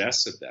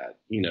largesse of that.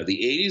 The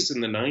 80s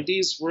and the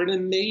 90s were an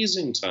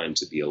amazing time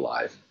to be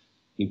alive.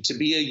 To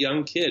be a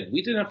young kid,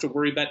 we didn't have to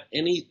worry about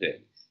anything.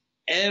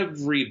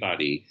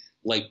 Everybody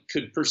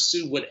could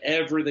pursue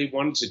whatever they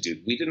wanted to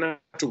do. We didn't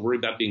have to worry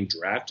about being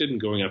drafted and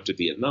going up to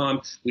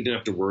Vietnam. We didn't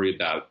have to worry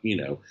about,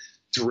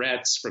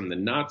 threats from the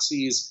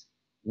Nazis.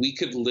 We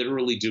could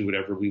literally do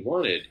whatever we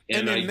wanted.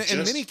 And in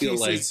many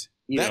cases,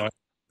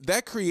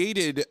 that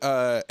created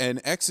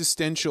an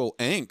existential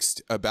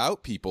angst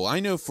about people. I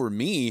know for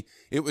me,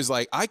 it was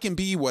like, I can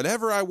be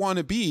whatever I want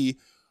to be.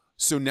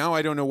 So now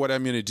I don't know what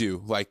I'm going to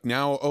do. Like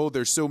now,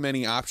 there's so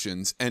many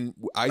options. And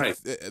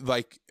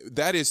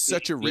that is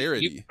such a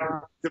rarity. You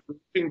have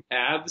different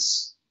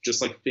paths, just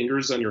like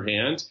fingers on your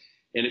hand.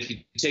 And if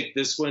you take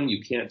this one,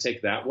 you can't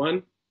take that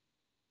one.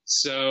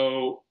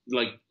 So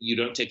you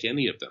don't take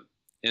any of them.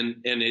 And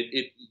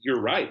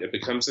you're right. It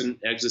becomes an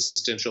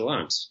existential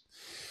angst.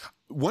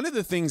 One of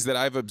the things that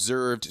I've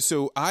observed,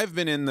 so I've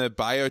been in the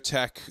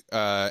biotech,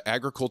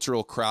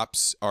 agricultural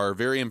crops are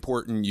very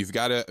important. You've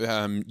got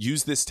to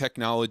use this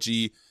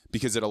technology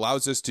because it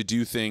allows us to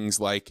do things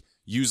like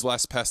use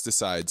less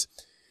pesticides.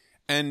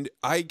 And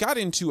I got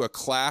into a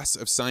class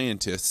of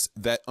scientists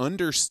that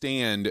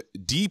understand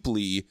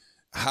deeply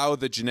how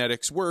the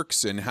genetics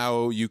works and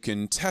how you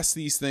can test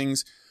these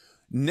things.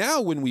 Now,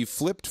 when we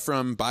flipped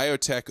from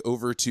biotech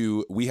over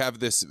to we have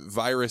this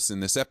virus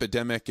and this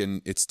epidemic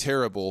and it's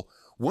terrible,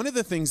 one of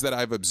the things that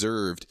I've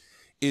observed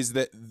is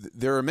that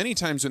there are many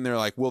times when they're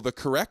like, well, the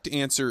correct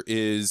answer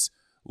is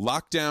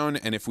lockdown.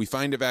 And if we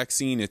find a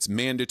vaccine, it's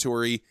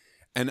mandatory.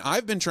 And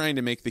I've been trying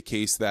to make the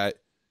case that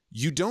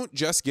you don't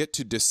just get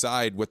to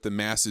decide what the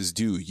masses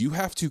do. You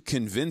have to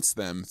convince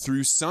them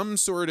through some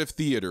sort of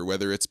theater,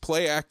 whether it's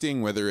play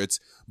acting, whether it's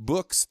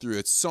books, through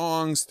its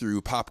songs,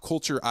 through pop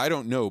culture. I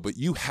don't know, but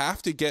you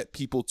have to get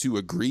people to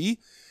agree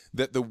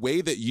that the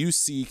way that you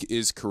seek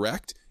is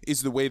correct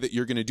is the way that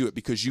you're going to do it,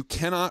 because you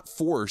cannot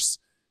force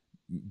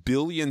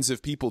billions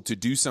of people to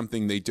do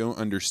something they don't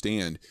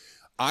understand.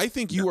 I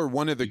think you are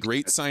one of the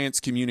great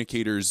science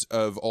communicators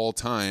of all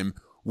time.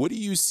 What do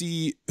you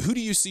see? Who do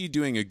you see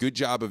doing a good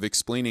job of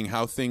explaining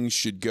how things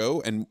should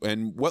go, and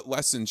what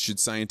lessons should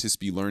scientists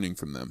be learning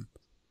from them?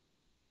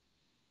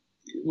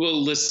 Well,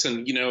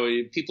 listen,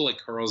 people like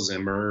Carl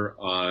Zimmer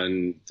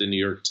on the New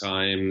York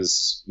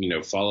Times,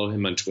 follow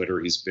him on Twitter.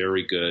 He's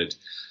very good.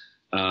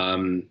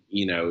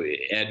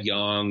 Ed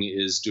Yong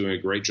is doing a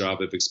great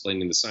job of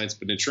explaining the science.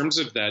 But in terms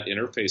of that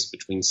interface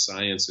between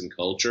science and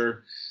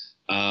culture,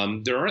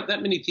 there aren't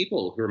that many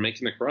people who are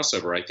making the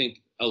crossover. I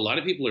think a lot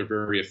of people are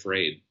very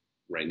afraid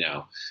right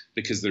now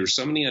because there's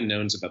so many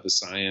unknowns about the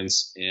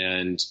science,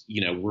 and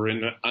we're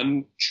in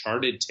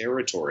uncharted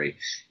territory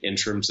in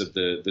terms of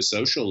the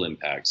social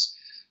impacts.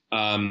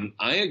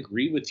 I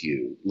agree with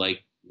you.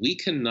 We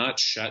cannot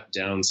shut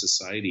down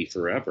society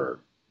forever.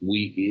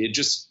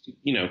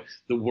 The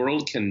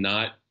world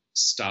cannot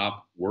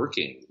stop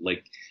working.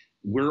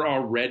 We're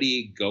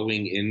already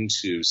going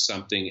into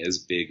something as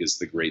big as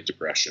the Great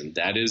Depression.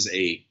 That is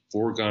a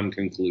foregone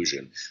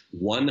conclusion.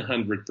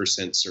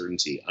 100%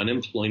 certainty.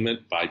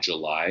 Unemployment by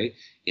July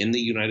in the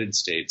United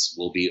States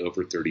will be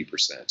over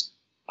 30%.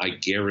 I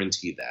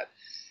guarantee that.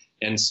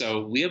 And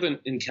so we haven't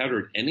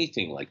encountered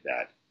anything like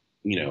that,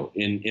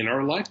 in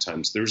our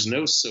lifetimes. There's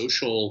no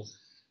social,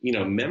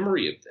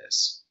 memory of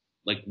this.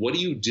 What do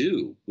you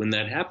do when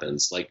that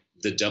happens?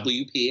 The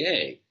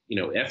WPA,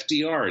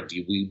 FDR,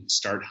 do we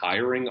start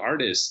hiring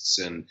artists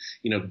and,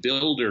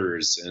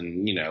 builders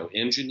and,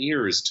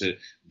 engineers to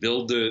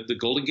build the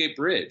Golden Gate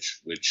Bridge,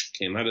 which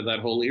came out of that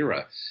whole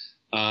era?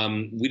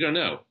 We don't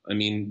know. I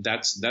mean,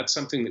 that's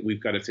something that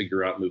we've got to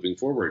figure out moving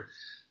forward.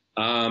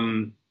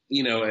 I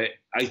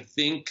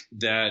think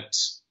that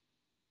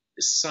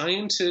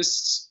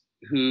scientists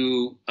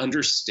who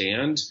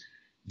understand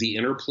the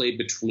interplay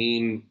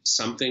between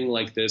something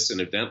like this, an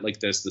event like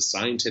this, the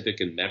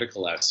scientific and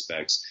medical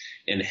aspects,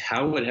 and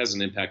how it has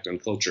an impact on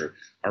culture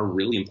are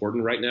really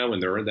important right now,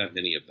 and there aren't that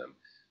many of them.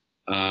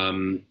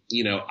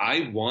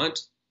 I want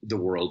the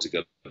world to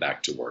go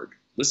back to work.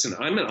 Listen,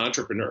 I'm an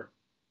entrepreneur.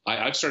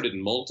 I've started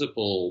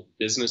multiple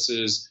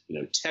businesses,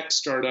 tech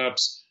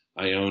startups.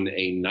 I own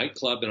a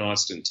nightclub in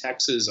Austin,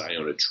 Texas. I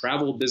own a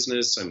travel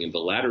business. I mean, the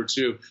latter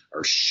two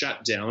are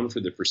shut down for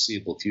the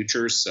foreseeable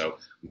future. So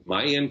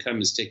my income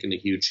has taken a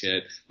huge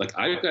hit. Like,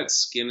 I've got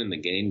skin in the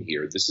game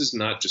here. This is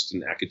not just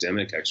an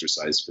academic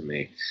exercise for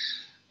me.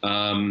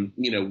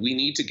 We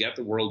need to get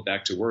the world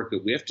back to work,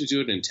 but we have to do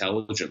it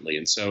intelligently.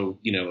 And so,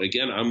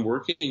 again, I'm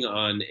working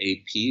on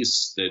a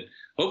piece that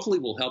hopefully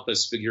will help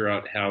us figure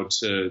out how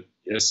to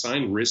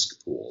assign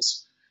risk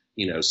pools.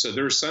 So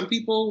there are some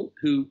people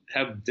who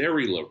have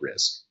very low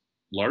risk,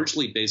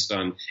 largely based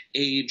on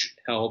age,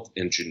 health,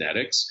 and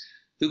genetics,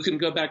 who can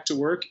go back to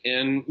work,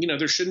 and,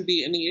 there shouldn't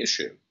be any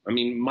issue. I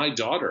mean, my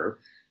daughter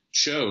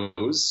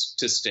chose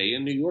to stay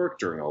in New York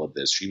during all of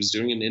this. She was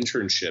doing an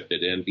internship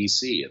at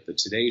NBC at the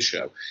Today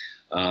Show.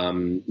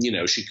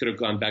 She could have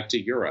gone back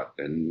to Europe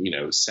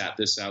and, sat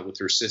this out with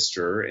her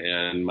sister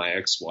and my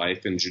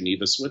ex-wife in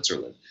Geneva,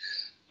 Switzerland.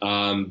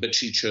 But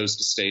she chose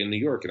to stay in New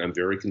York, and I'm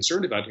very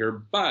concerned about her.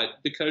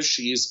 But because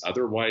she's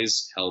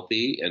otherwise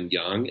healthy and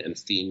young and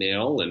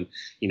female, and,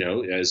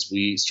 as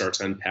we start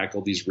to unpack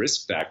all these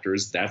risk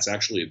factors, that's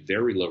actually a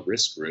very low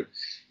risk group.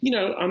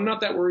 I'm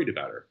not that worried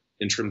about her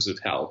in terms of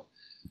health.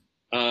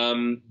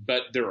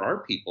 But there are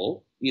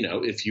people,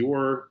 if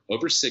you're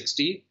over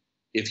 60,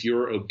 if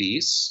you're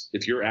obese,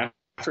 if you're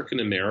African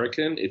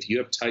American, if you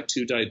have type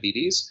 2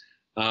 diabetes,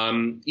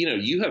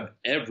 you have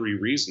every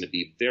reason to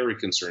be very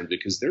concerned,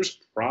 because there's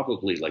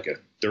probably like a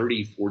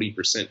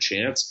 30-40%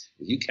 chance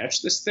if you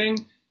catch this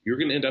thing, you're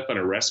going to end up on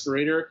a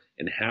respirator,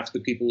 and half the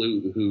people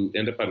who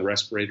end up on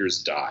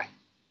respirators die.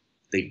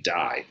 They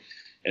die.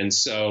 And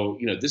so,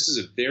 this is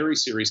a very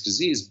serious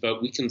disease,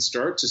 but we can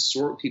start to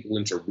sort people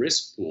into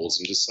risk pools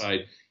and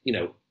decide,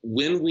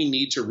 when we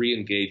need to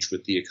re-engage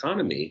with the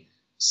economy.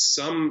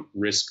 Some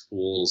risk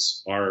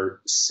pools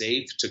are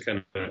safe to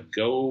kind of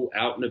go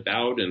out and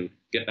about and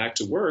get back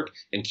to work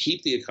and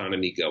keep the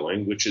economy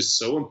going, which is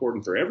so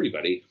important for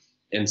everybody.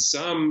 And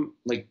some,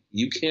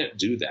 you can't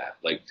do that.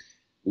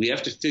 We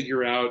have to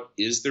figure out,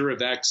 is there a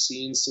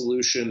vaccine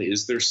solution?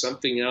 Is there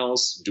something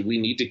else? Do we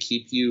need to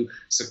keep you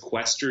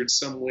sequestered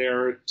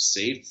somewhere,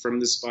 safe from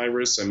this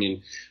virus? I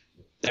mean,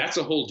 that's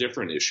a whole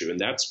different issue. And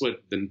that's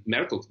what the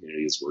medical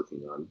community is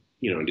working on,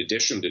 in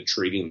addition to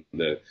treating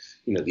the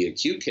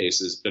acute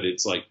cases. But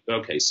it's like,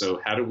 okay,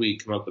 so how do we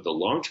come up with a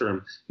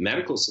long-term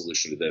medical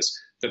solution to this?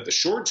 That the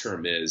short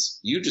term is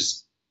you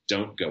just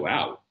don't go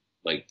out.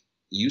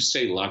 You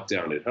stay locked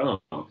down at home.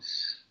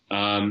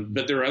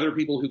 But there are other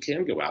people who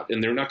can go out,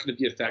 and they're not going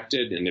to be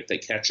affected. And if they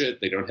catch it,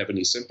 they don't have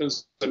any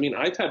symptoms. I mean,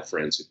 I've had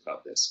friends who've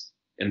caught this,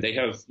 and they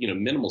have,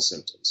 minimal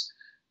symptoms.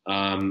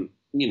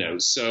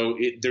 So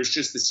there's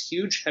just this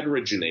huge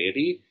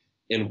heterogeneity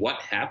in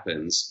what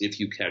happens if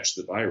you catch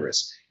the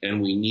virus.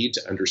 And we need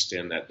to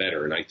understand that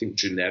better. And I think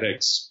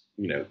genetics,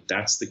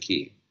 that's the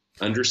key.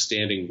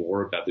 Understanding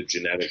more about the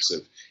genetics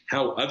of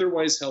how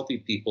otherwise healthy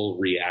people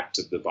react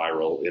to the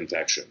viral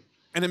infection.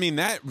 And I mean,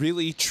 that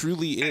really,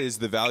 truly is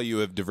the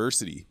value of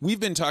diversity. We've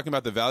been talking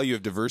about the value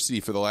of diversity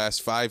for the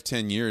last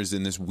 5-10 years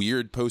in this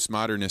weird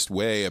postmodernist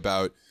way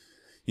about,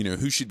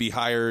 who should be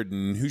hired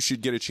and who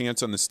should get a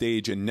chance on the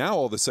stage. And now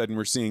all of a sudden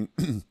we're seeing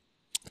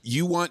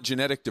you want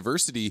genetic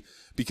diversity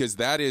because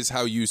that is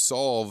how you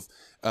solve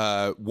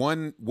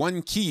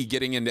one key,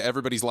 getting into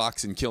everybody's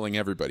locks and killing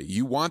everybody.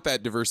 You want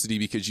that diversity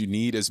because you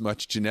need as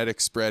much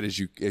genetic spread as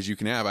you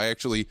can have.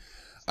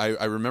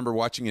 I remember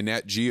watching a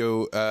Nat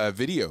Geo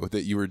video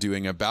that you were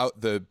doing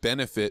about the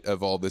benefit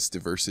of all this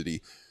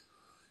diversity.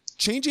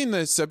 Changing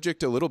the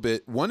subject a little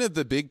bit, one of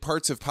the big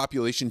parts of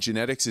population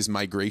genetics is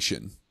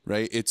migration,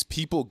 right? It's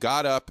people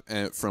got up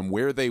from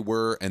where they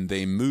were and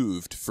they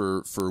moved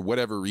for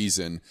whatever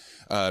reason.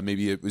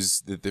 Maybe it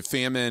was the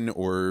famine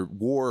or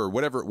war or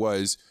whatever it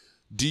was.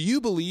 Do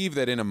you believe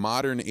that in a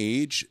modern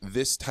age,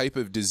 this type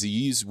of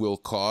disease will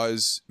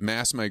cause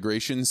mass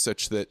migration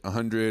such that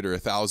 100 or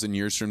 1,000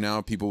 years from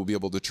now, people will be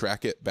able to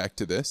track it back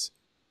to this?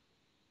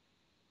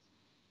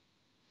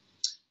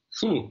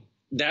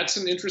 That's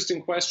an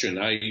interesting question.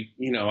 I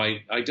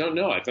don't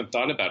know. I haven't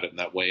thought about it in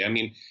that way. I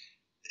mean,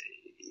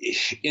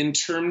 in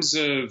terms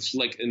of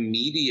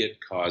immediate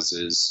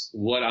causes,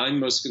 what I'm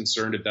most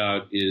concerned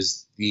about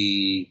is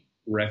the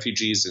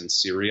refugees in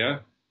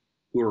Syria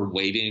who are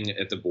waiting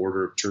at the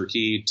border of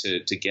Turkey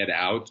to get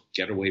out,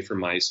 get away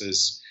from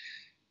ISIS.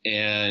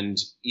 And,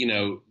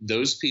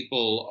 those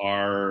people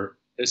are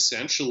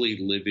essentially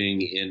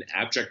living in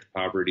abject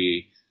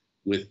poverty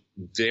with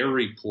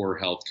very poor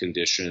health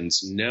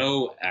conditions,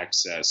 no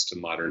access to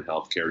modern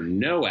healthcare,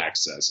 no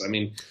access. I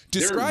mean,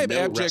 describe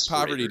abject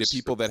poverty to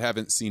people that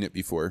haven't seen it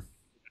before.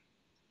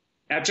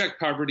 Abject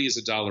poverty is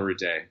 $1 a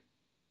day.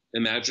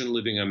 Imagine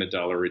living on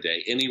 $1 a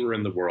day anywhere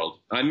in the world.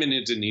 I'm in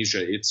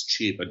Indonesia. It's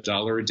cheap.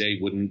 $1 a day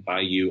wouldn't buy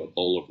you a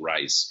bowl of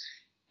rice.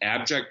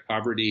 Abject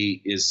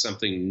poverty is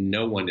something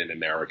no one in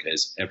America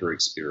has ever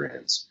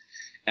experienced.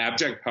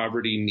 Abject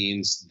poverty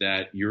means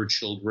that your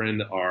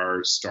children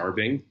are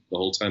starving the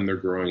whole time they're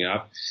growing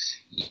up.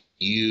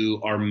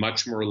 You are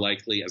much more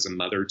likely as a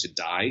mother to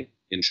die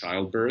in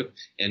childbirth,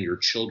 and your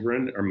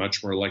children are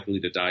much more likely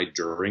to die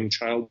during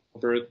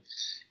childbirth.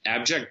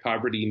 Abject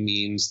poverty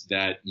means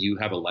that you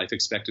have a life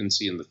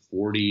expectancy in the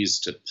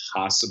 40s to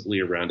possibly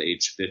around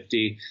age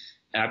 50.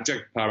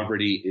 Abject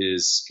poverty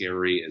is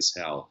scary as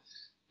hell.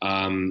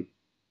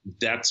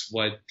 That's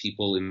what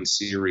people in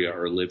Syria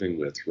are living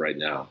with right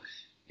now.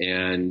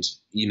 And,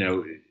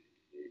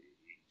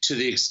 to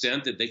the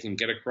extent that they can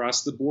get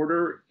across the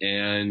border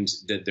and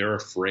that they're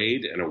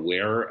afraid and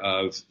aware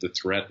of the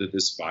threat that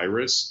this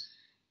virus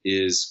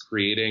is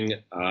creating,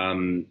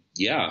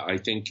 I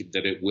think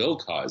that it will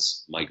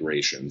cause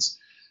migrations.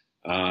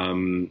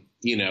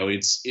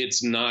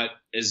 It's not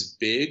as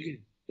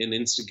big an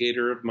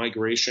instigator of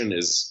migration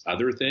as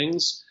other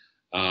things.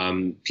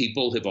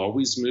 People have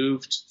always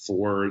moved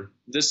for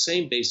the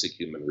same basic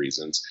human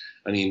reasons.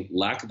 I mean,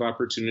 lack of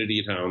opportunity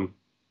at home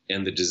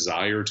and the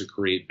desire to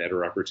create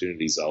better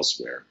opportunities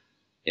elsewhere.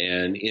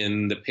 And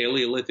in the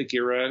Paleolithic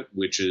era,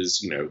 which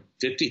is,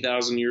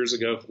 50,000 years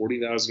ago,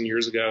 40,000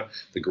 years ago,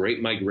 the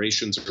great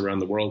migrations around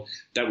the world,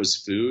 that was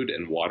food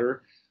and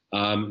water.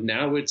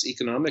 Now it's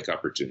economic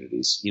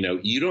opportunities.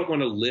 You don't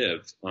want to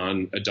live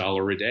on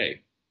 $1 a day.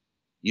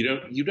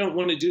 You don't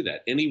want to do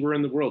that anywhere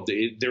in the world.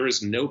 There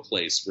is no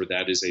place where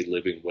that is a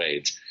living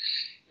wage.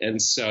 And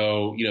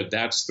so,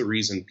 that's the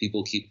reason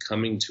people keep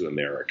coming to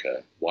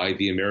America, why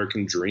the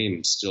American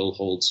dream still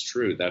holds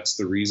true. That's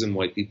the reason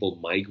why people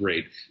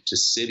migrate to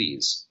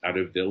cities out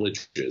of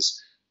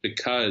villages,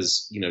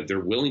 because, they're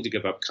willing to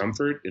give up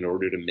comfort in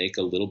order to make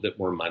a little bit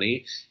more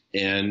money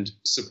and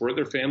support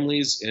their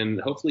families and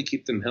hopefully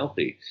keep them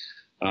healthy.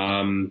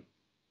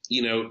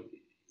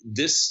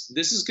 This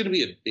is going to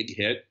be a big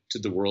hit to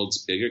the world's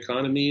big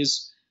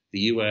economies, the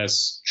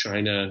U.S.,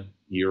 China,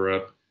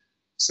 Europe,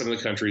 some of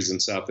the countries in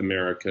South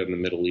America and the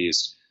Middle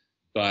East.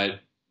 But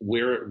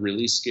where it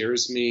really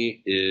scares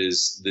me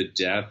is the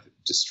death,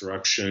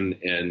 destruction,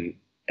 and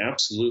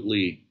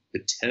absolutely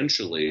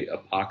potentially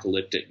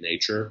apocalyptic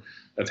nature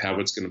of how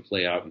it's going to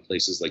play out in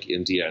places like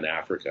India and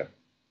Africa,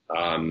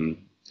 and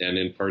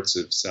in parts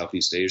of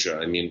Southeast Asia.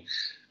 I mean,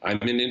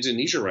 I'm in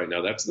Indonesia right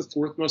now. That's the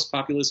fourth most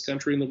populous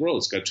country in the world.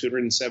 It's got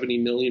 270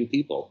 million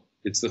people.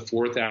 It's the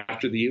fourth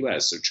after the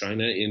U.S. So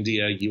China,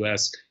 India,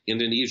 U.S.,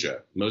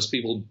 Indonesia. Most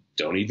people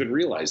don't even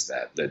realize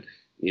that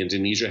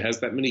Indonesia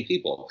has that many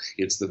people.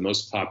 It's the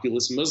most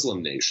populous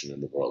Muslim nation in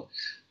the world.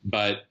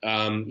 But,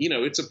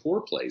 it's a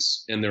poor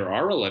place. And there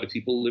are a lot of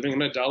people living on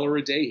 $1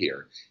 a day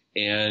here.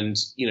 And,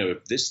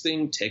 if this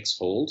thing takes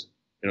hold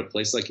in a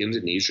place like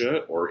Indonesia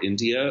or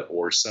India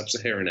or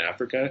sub-Saharan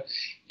Africa,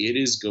 it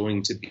is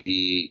going to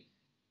be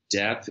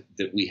death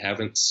that we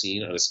haven't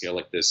seen on a scale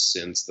like this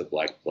since the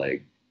Black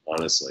Plague,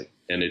 honestly.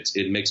 And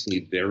it makes me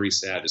very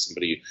sad as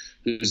somebody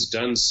who's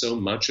done so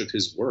much of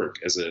his work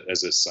as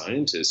a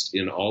scientist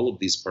in all of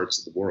these parts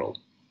of the world.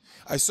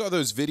 I saw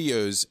those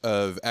videos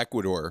of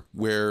Ecuador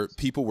where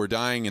people were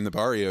dying in the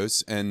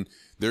barrios and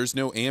there's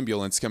no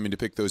ambulance coming to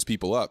pick those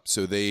people up.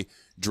 So they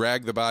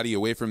drag the body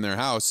away from their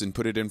house and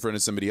put it in front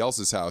of somebody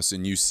else's house.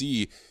 And you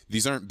see,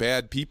 these aren't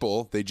bad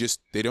people.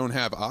 They don't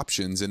have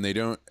options, and they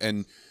don't.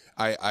 And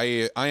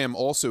I am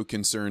also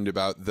concerned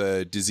about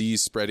the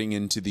disease spreading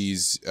into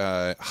these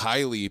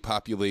highly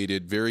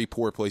populated, very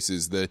poor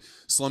places. The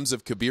slums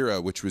of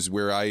Kibera, which was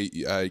where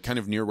kind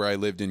of near where I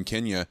lived in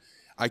Kenya.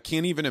 I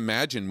can't even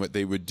imagine what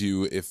they would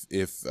do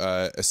if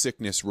a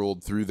sickness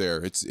rolled through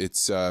there.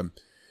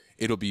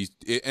 It'll be.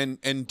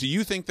 And do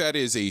you think that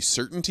is a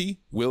certainty?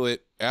 Will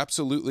it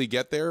absolutely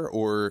get there,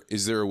 or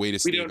is there a way to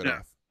stave it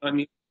off? I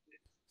mean,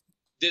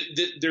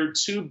 there are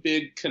two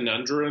big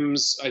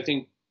conundrums, I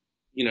think.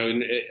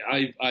 And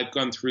I've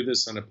gone through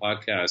this on a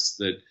podcast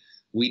that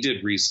we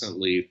did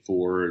recently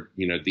for,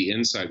 The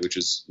Insight, which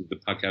is the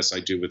podcast I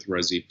do with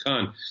Razib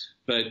Khan.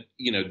 But,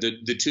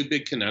 the two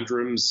big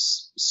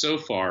conundrums so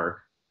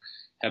far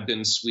have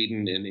been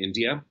Sweden and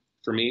India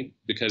for me,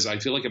 because I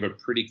feel like I have a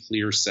pretty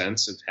clear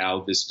sense of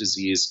how this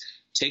disease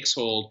takes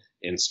hold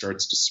and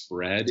starts to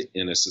spread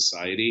in a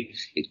society.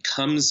 It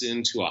comes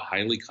into a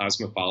highly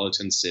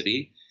cosmopolitan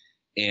city.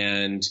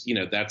 And,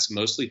 that's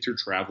mostly through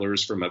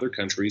travelers from other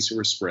countries who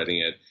are spreading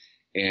it.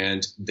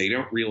 And they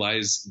don't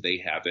realize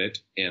they have it,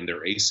 and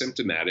they're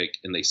asymptomatic,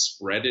 and they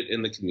spread it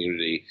in the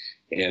community,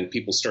 and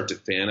people start to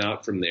fan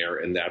out from there.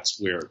 And that's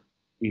where,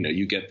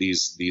 you get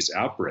these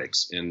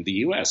outbreaks in the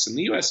U.S. In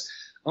the U.S.,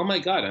 oh, my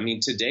God, I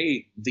mean,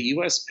 today the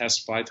U.S.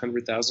 passed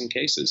 500,000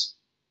 cases.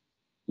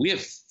 We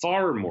have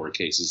far more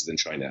cases than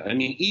China. I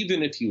mean,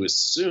 even if you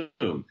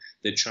assume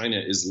that China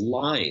is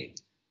lying,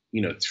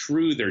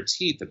 through their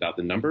teeth about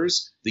the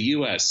numbers, the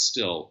U.S.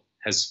 still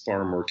has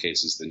far more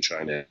cases than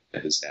China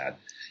has had.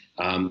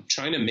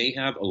 China may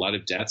have a lot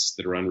of deaths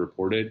that are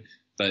unreported,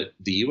 but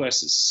the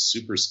U.S. is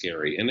super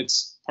scary. And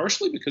it's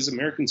partially because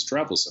Americans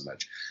travel so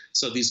much.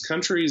 So these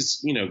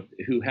countries,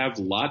 who have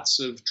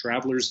lots of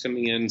travelers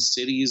coming in,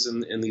 cities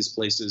and these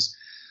places.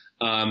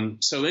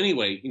 So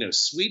anyway,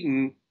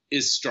 Sweden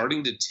is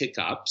starting to tick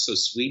up. So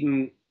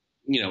Sweden,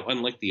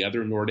 unlike the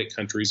other Nordic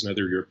countries and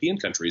other European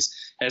countries,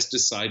 has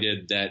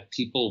decided that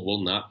people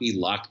will not be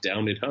locked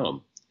down at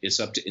home. It's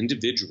up to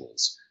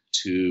individuals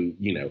to,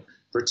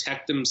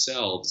 protect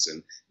themselves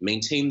and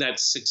maintain that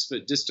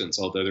 6-foot distance.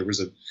 Although there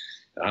was a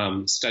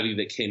study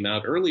that came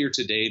out earlier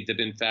today that,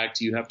 in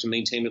fact, you have to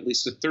maintain at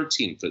least a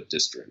 13-foot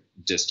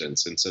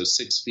distance. And so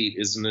 6 feet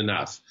isn't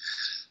enough.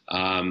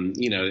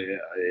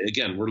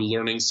 Again, we're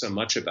learning so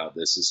much about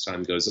this as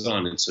time goes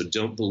on. And so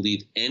don't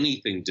believe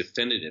anything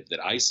definitive that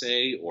I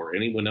say or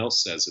anyone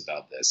else says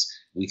about this.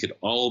 We could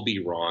all be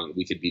wrong.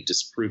 We could be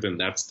disproven.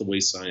 That's the way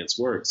science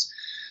works.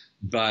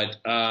 But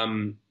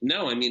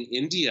no, I mean,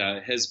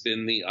 India has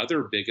been the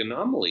other big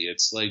anomaly.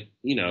 It's like,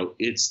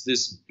 it's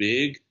this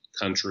big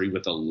country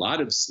with a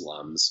lot of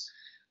slums.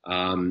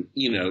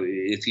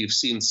 If you've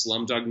seen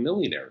Slumdog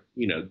Millionaire,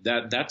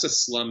 that's a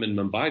slum in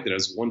Mumbai that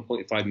has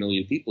 1.5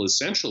 million people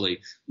essentially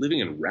living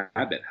in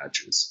rabbit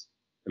hutches.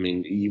 I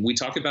mean, we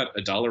talk about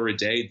 $1 a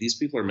day. These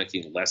people are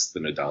making less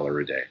than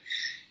 $1 a day.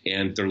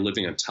 And they're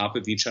living on top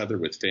of each other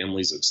with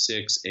families of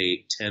 6,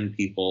 8, 10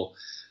 people.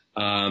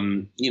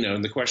 And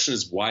the question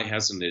is, why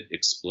hasn't it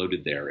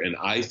exploded there? And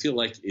I feel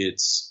like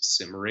it's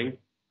simmering.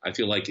 I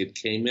feel like it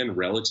came in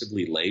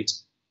relatively late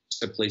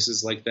to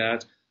places like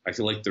that. I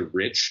feel like the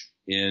rich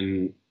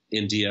in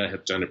India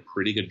have done a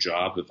pretty good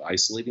job of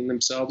isolating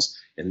themselves,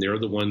 and they're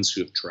the ones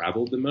who have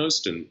traveled the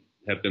most and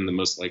have been the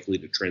most likely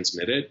to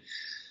transmit it.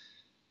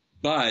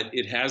 But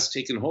it has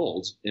taken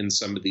hold in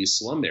some of these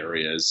slum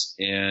areas,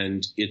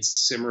 and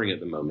it's simmering at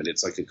the moment.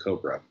 It's like a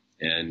cobra,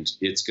 and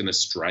it's going to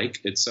strike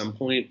at some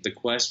point. The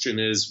question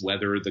is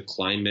whether the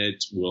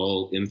climate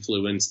will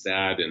influence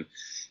that. And,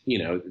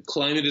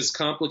 climate is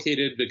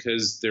complicated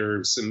because there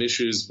are some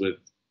issues with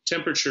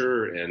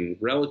temperature and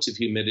relative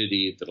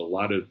humidity that a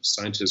lot of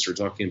scientists are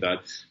talking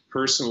about.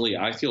 Personally,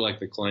 I feel like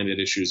the climate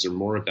issues are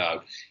more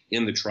about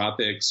in the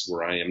tropics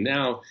where I am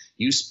now,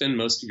 you spend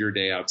most of your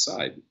day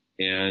outside.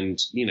 And,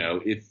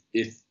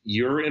 if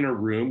you're in a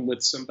room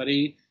with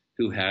somebody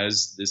who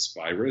has this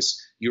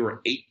virus,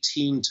 you're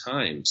 18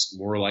 times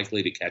more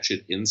likely to catch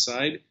it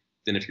inside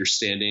than if you're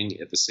standing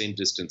at the same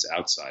distance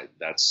outside.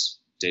 That's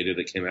data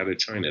that came out of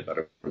China about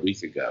a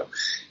week ago.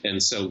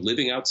 And so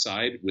living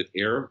outside with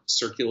air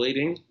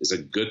circulating is a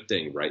good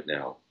thing right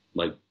now.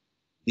 Like,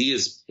 be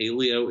as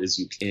paleo as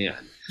you can.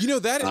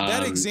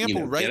 That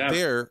example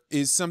there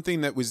is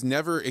something that was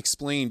never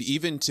explained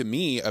even to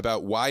me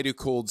about why do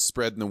colds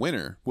spread in the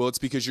winter? Well, it's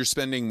because you're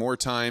spending more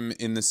time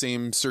in the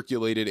same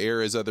circulated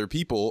air as other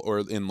people, or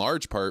in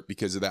large part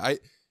because of that.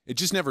 It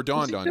just never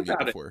dawned on me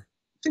before.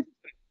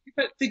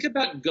 Think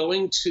about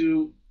going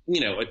to,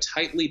 a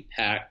tightly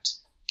packed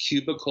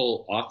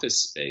cubicle office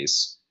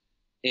space,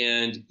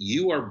 and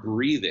you are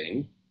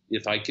breathing,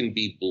 if I can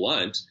be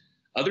blunt,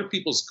 other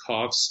people's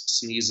coughs,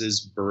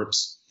 sneezes,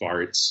 burps,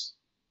 farts.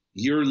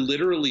 You're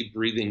literally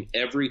breathing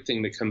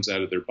everything that comes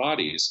out of their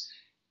bodies.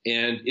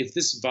 And if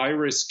this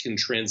virus can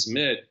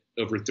transmit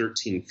over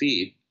 13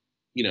 feet,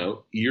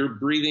 you're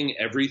breathing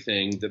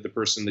everything that the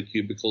person in the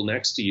cubicle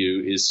next to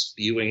you is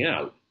spewing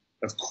out.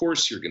 Of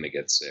course you're going to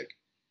get sick.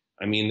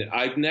 I mean,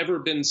 I've never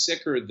been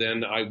sicker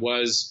than I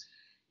was,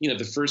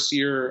 the first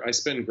year I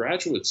spent in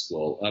graduate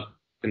school up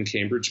in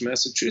Cambridge,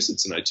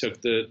 Massachusetts, and I took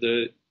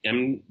the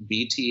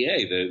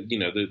MBTA,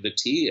 the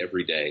T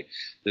every day,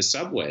 the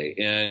subway,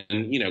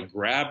 and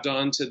grabbed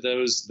onto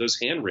those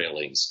hand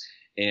railings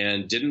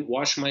and didn't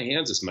wash my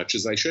hands as much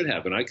as I should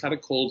have, and I caught a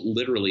cold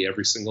literally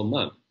every single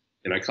month,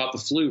 and I caught the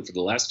flu for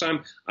the last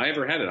time I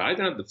ever had it. I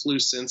haven't had the flu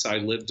since I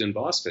lived in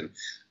Boston,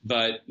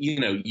 but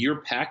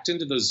you're packed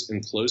into those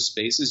enclosed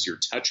spaces. You're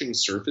touching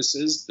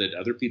surfaces that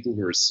other people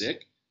who are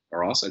sick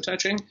are also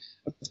touching.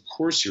 Of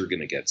course you're going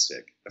to get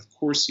sick. Of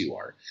course you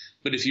are.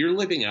 But if you're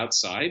living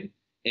outside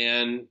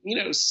and,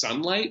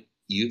 sunlight,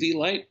 UV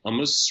light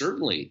almost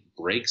certainly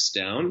breaks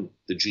down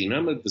the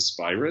genome of this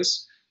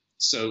virus.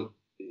 So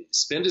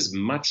spend as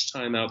much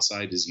time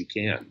outside as you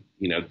can.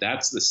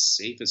 That's the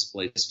safest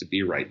place to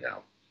be right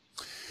now.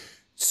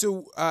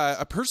 So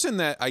a person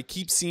that I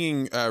keep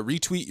seeing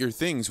retweet your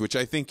things, which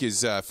I think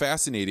is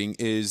fascinating,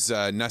 is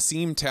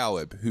Nassim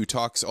Taleb, who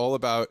talks all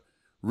about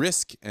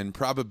risk and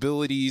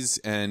probabilities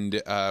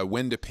and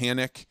when to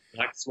panic.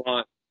 Black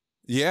swan.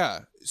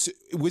 Yeah. So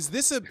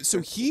so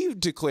he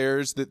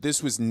declares that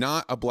this was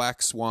not a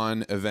black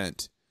swan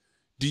event.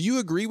 Do you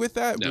agree with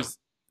that? No.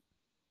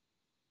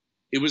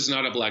 It was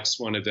not a black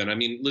swan event. I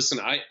mean, listen,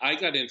 I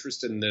got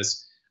interested in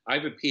this. I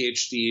have a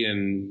PhD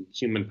in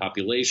human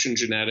population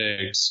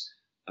genetics.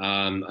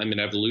 I'm an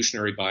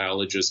evolutionary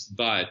biologist,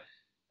 but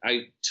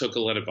I took a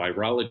lot of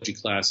virology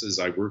classes.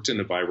 I worked in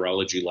a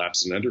virology lab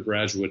as an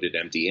undergraduate at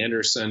MD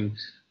Anderson.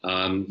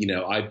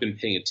 I've been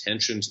paying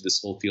attention to this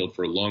whole field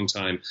for a long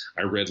time.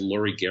 I read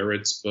Laurie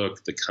Garrett's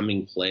book, The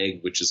Coming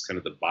Plague, which is kind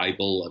of the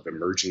Bible of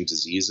emerging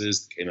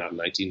diseases, that came out in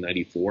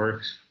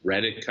 1994.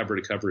 Read it cover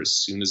to cover as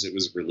soon as it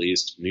was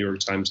released. New York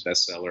Times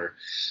bestseller.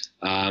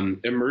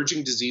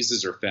 Emerging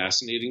diseases are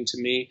fascinating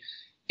to me.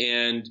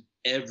 And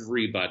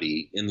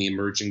everybody in the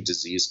emerging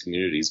disease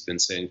community has been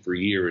saying for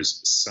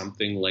years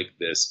something like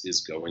this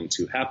is going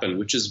to happen,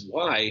 which is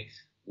why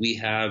we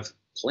have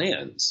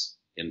plans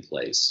in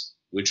place,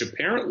 which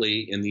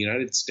apparently in the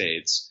United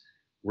States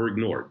were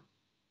ignored.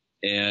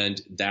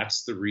 And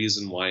that's the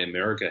reason why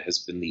America has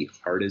been the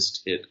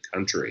hardest hit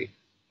country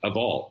of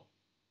all.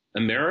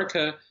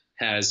 America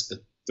has a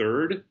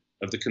third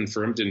of the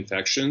confirmed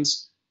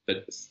infections,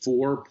 but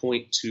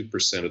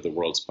 4.2% of the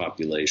world's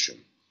population.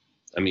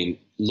 I mean,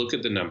 look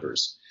at the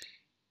numbers.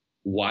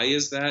 Why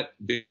is that?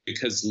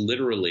 Because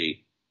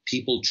literally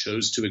people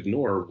chose to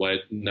ignore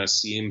what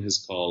Nassim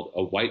has called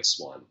a white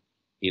swan.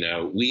 You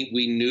know, we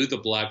knew the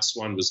black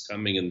swan was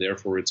coming, and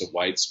therefore it's a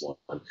white swan.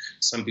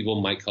 Some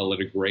people might call it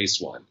a gray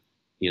swan.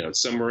 You know,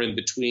 somewhere in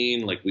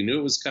between, like we knew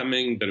it was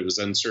coming, but it was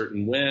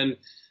uncertain when.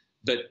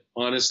 But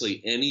honestly,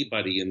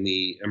 anybody in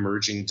the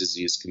emerging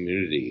disease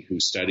community who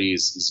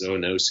studies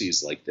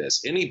zoonoses like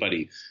this,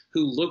 anybody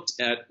who looked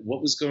at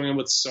what was going on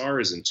with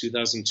SARS in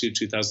 2002,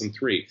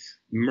 2003,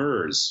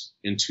 MERS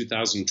in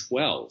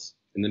 2012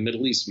 in the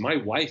Middle East. My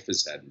wife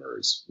has had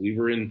MERS. We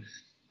were in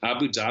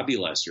Abu Dhabi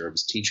last year. I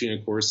was teaching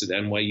a course at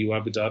NYU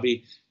Abu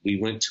Dhabi. We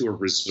went to a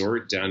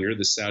resort down near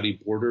the Saudi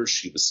border.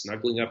 She was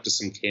snuggling up to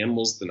some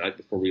camels the night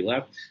before we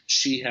left.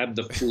 She had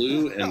the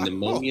flu and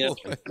pneumonia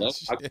and low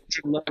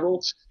oxygen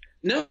level.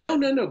 No.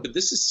 But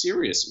this is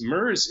serious.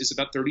 MERS is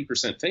about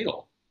 30%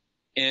 fatal.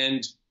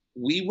 And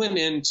we went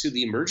into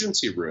the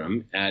emergency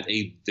room at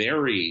a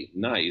very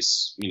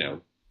nice, you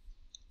know,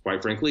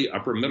 quite frankly,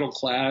 upper middle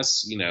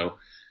class, you know,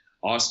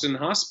 Austin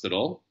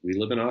hospital. We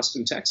live in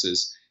Austin,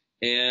 Texas.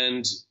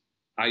 And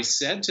I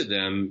said to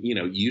them, you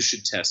know, you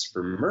should test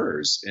for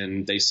MERS.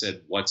 And they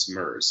said, what's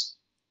MERS?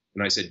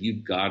 And I said,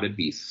 you've got to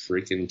be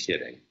freaking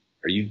kidding.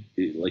 Are you,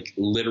 like,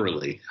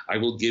 literally, I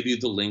will give you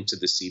the link to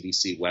the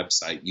CDC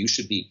website. You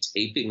should be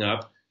taping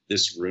up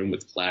this room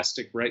with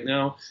plastic right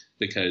now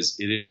because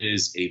it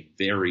is a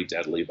very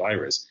deadly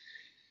virus.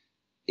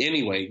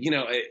 Anyway, you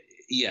know,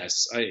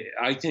 yes,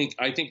 I think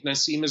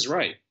Nassim is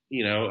right.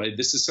 You know,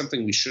 this is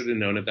something we should have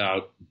known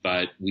about,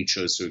 but we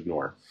chose to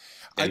ignore.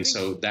 And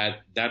so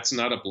that's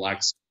not a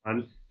black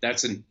swan.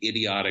 That's an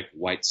idiotic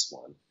white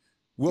swan.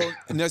 Well,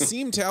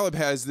 Nassim Taleb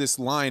has this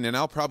line, and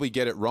I'll probably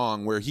get it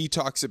wrong, where he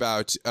talks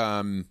about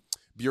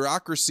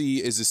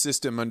bureaucracy is a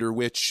system under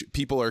which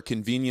people are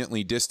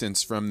conveniently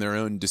distanced from their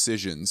own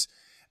decisions.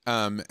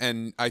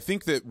 And I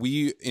think that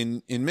we,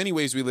 in many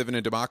ways, we live in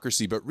a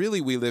democracy, but really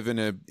we live in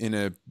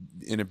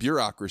a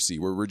bureaucracy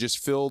where we're just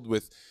filled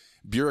with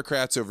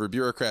bureaucrats over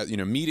bureaucrats, you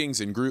know, meetings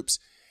and groups.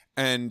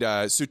 And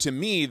so to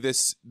me,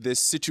 this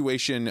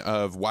situation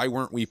of why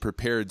weren't we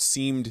prepared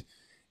seemed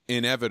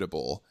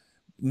inevitable.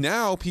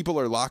 Now people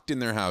are locked in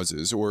their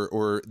houses,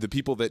 or the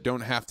people that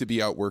don't have to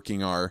be out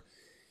working are.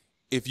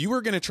 If you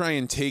are going to try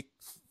and take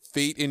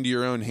fate into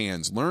your own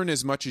hands, learn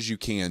as much as you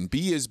can,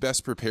 be as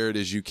best prepared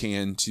as you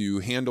can to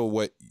handle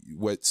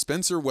what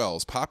Spencer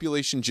Wells,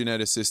 population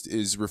geneticist,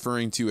 is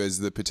referring to as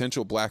the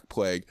potential black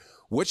plague.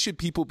 What should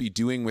people be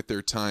doing with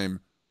their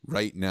time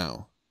right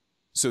now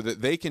so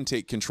that they can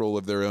take control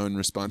of their own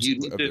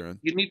responsibility?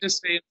 You need to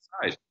stay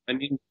inside. I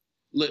mean,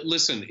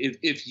 listen,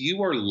 if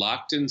you are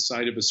locked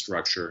inside of a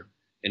structure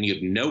and you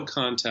have no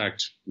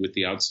contact with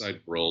the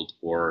outside world,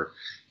 or,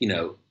 you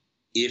know,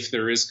 if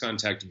there is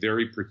contact,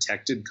 very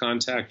protected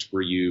contact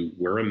where you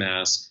wear a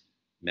mask.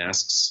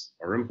 Masks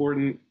are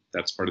important.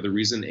 That's part of the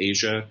reason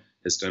Asia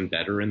has done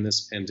better in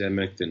this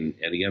pandemic than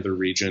any other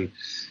region,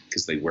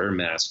 because they wear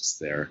masks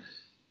there.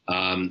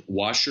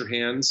 Wash your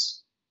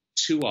hands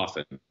too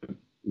often.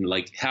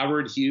 Like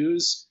Howard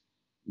Hughes,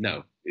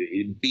 no,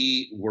 it'd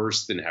be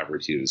worse than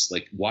Howard Hughes.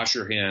 Like, wash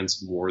your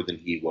hands more than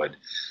he would.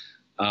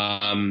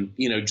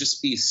 You know,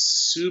 just be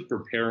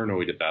super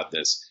paranoid about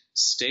this.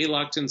 Stay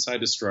locked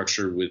inside a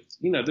structure with,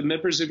 you know, the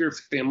members of your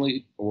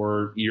family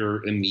or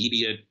your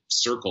immediate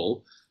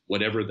circle,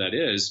 whatever that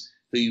is,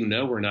 who you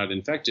know are not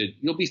infected.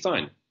 You'll be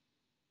fine.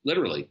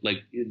 Literally.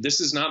 Like,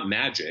 this is not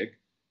magic.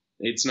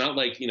 It's not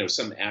like, you know,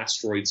 some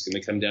asteroid's going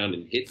to come down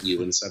and hit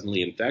you and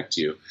suddenly infect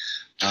you.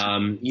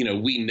 You know,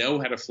 we know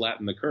how to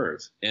flatten the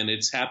curve, and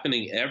it's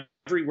happening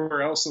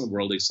everywhere else in the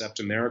world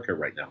except America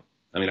right now.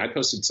 I mean, I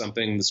posted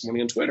something this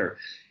morning on Twitter,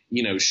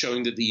 you know,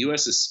 showing that the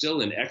U.S. is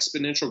still in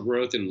exponential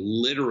growth, and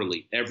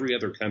literally every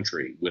other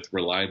country with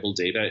reliable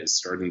data is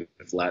starting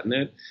to flatten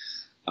it.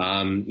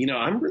 You know,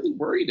 I'm really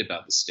worried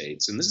about the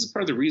States. And this is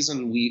part of the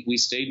reason we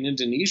stayed in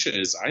Indonesia.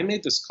 Is I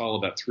made this call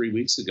about 3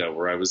 weeks ago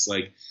where I was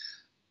like,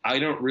 I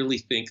don't really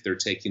think they're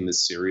taking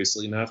this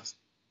seriously enough.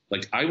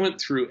 Like, I went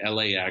through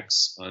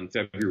LAX on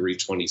February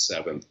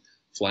 27th,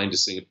 flying to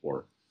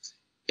Singapore,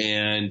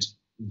 and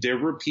there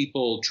were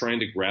people trying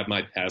to grab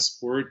my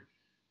passport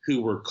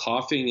who were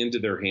coughing into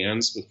their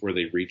hands before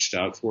they reached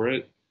out for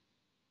it.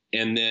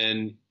 And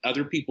then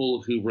other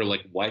people who were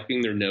like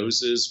wiping their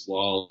noses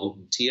while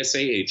TSA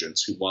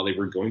agents while they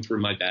were going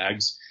through my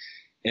bags.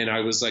 And I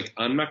was like,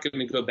 I'm not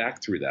going to go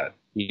back through that.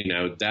 You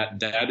know,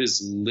 that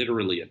is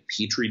literally a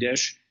petri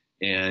dish.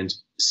 And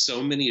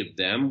so many of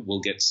them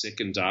will get sick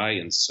and die.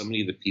 And so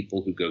many of the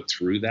people who go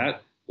through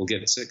that will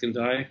get sick and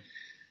die.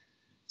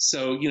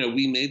 So, you know,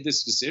 we made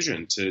this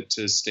decision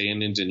to stay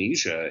in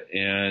Indonesia.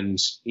 And,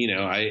 you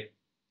know,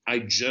 I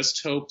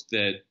just hope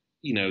that,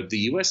 you know, the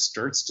U.S.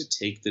 starts to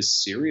take this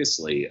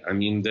seriously. I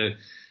mean,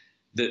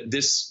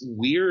 this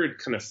weird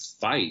kind of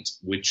fight,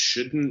 which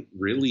shouldn't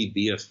really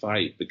be a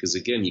fight, because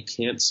again, you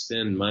can't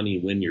spend money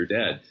when you're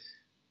dead.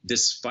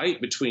 This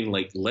fight between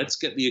like, let's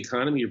get the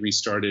economy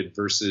restarted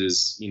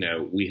versus, you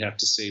know, we have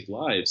to save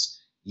lives.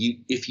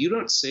 If you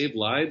don't save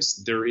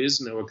lives, there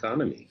is no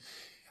economy.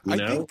 You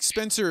know? I think,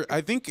 Spencer,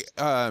 I think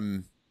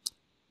the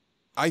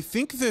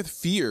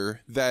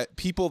fear that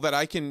people that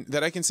I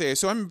can say,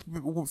 so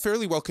I'm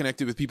fairly well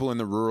connected with people in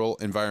the rural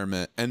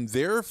environment, and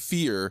their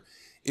fear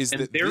is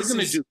that they're going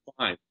to do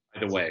fine,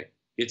 by the way.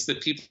 It's the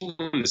people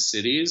in the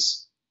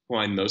cities who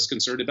I'm most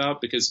concerned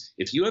about, because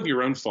if you have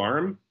your own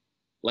farm,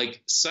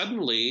 like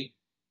suddenly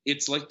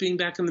it's like being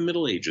back in the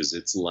Middle Ages.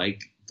 It's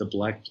like the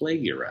Black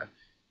Plague era.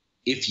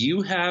 If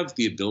you have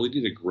the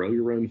ability to grow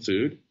your own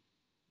food,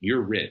 you're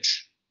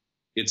rich.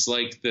 It's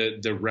like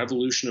the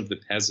revolution of the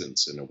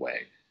peasants in a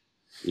way,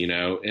 you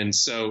know? And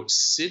so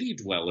city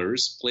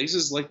dwellers,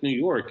 places like New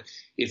York,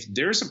 if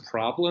there's a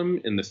problem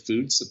in the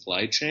food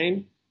supply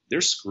chain, they're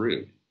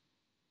screwed.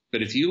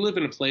 But if you live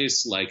in a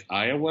place like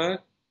Iowa,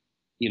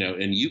 you know,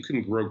 and you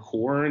can grow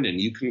corn and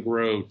you can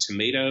grow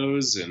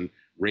tomatoes and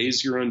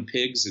raise your own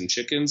pigs and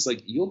chickens,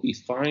 like you'll be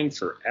fine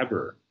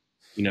forever.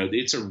 You know,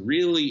 it's a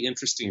really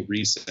interesting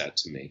reset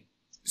to me.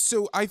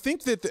 So I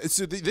think that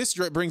this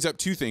brings up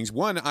two things.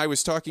 One, I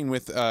was talking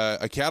with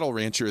a cattle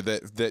rancher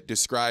that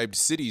described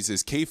cities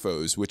as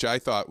CAFOs, which I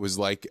thought was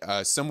like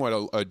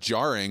somewhat a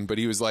jarring, but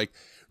he was like,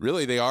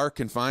 really, they are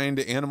confined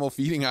animal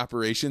feeding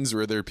operations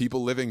where there are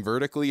people living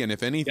vertically. And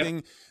if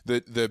anything,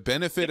 the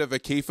benefit of a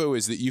CAFO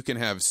is that you can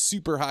have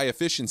super high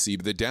efficiency.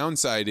 But the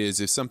downside is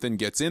if something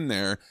gets in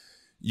there,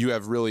 you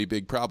have really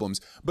big problems.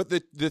 But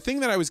the thing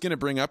that I was going to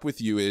bring up with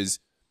you is,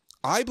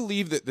 I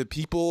believe that the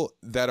people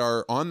that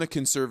are on the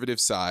conservative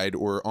side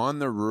or on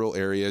the rural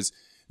areas,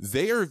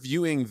 they are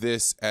viewing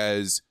this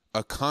as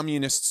a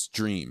communist's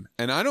dream.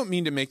 And I don't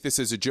mean to make this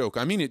as a joke.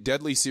 I mean it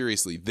deadly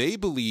seriously. They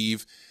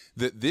believe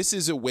that this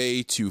is a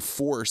way to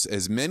force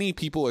as many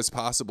people as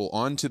possible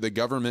onto the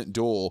government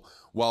dole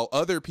while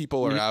other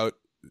people are out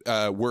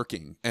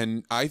working.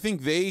 And I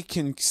think they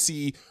can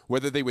see,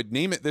 whether they would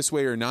name it this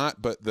way or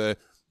not, but the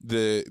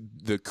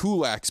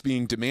kulaks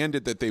being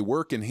demanded that they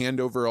work and hand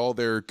over all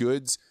their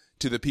goods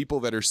to the people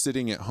that are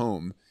sitting at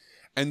home.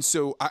 And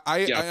so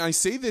I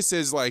say this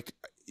as like,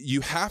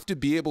 you have to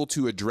be able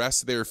to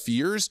address their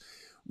fears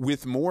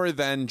with more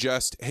than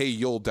just, hey,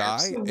 you'll die.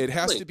 Absolutely. It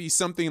has to be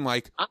something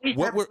like,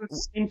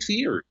 those same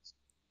fears.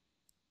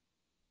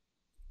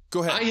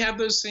 Go ahead. I have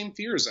those same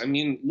fears. I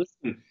mean,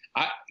 listen,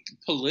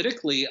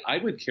 politically, I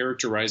would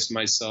characterize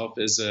myself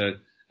as a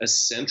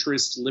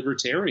centrist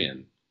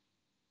libertarian.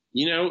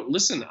 You know,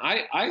 listen,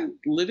 I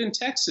live in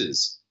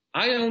Texas.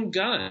 I own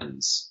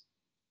guns.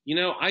 You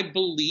know, I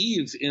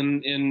believe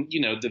in,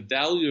 you know, the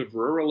value of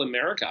rural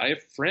America. I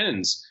have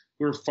friends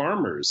who are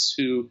farmers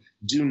who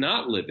do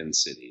not live in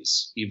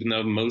cities, even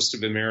though most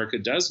of America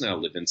does now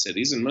live in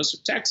cities, and most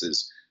of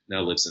Texas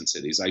now lives in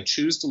cities. I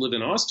choose to live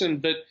in Austin,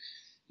 but,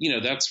 you know,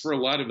 that's for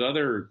a lot of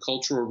other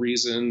cultural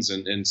reasons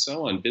and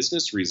so on,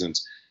 business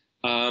reasons.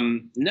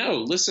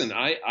 No, listen,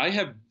 I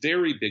have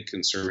very big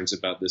concerns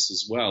about this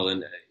as well.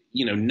 And,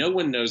 you know, no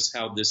one knows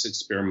how this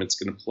experiment's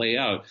going to play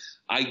out.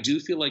 I do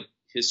feel like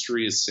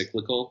history is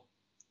cyclical.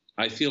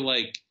 I feel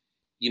like,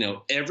 you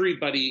know,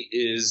 everybody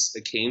is a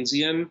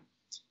Keynesian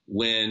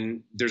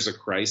when there's a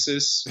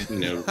crisis. You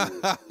know,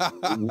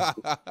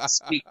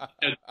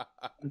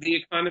 the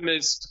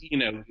economist, you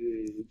know,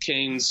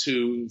 Keynes,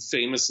 who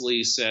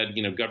famously said,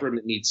 you know,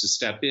 government needs to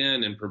step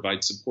in and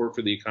provide support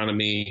for the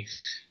economy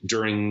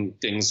during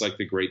things like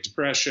the Great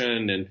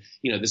Depression. And,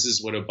 you know, this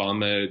is what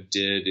Obama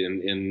did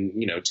in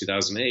you know,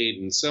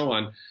 2008 and so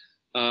on.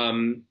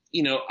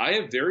 You know, I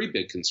have very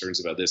big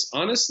concerns about this.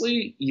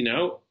 Honestly, you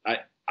know, I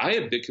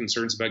have big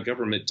concerns about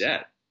government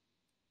debt.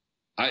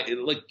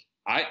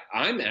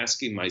 I'm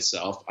asking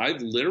myself,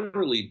 I've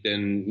literally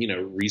been, you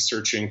know,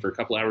 researching for a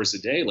couple hours a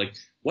day, like,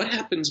 what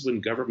happens when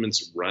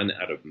governments run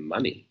out of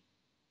money?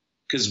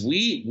 Because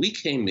we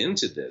came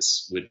into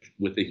this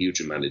with a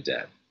huge amount of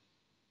debt.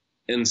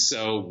 And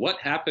so what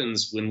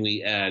happens when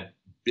we add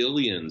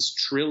billions,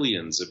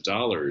 trillions of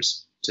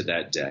dollars to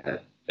that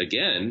debt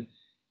again?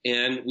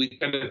 And we've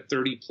got a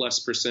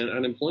 30+%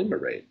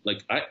 unemployment rate.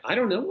 Like, I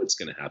don't know what's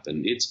going to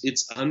happen.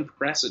 It's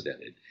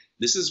unprecedented.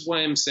 This is why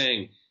I'm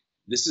saying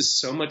this is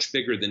so much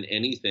bigger than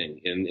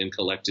anything in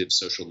collective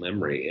social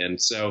memory. And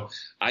so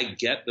I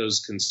get those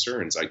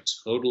concerns. I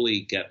totally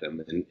get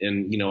them.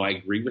 And you know, I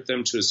agree with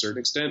them to a certain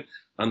extent.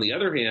 On the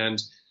other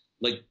hand,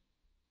 like,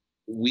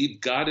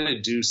 we've got to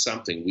do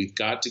something. We've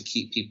got to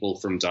keep people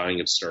from dying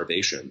of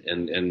starvation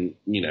and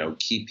you know,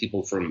 keep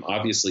people from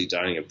obviously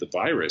dying of the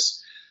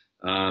virus.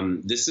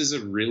 This is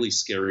a really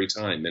scary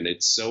time, and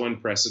it's so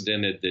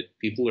unprecedented that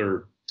people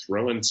are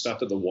throwing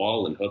stuff at the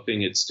wall and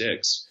hoping it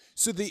sticks.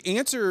 So the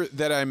answer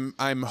that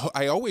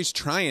I always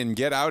try and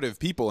get out of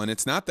people, and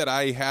it's not that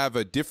I have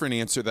a different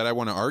answer that I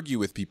want to argue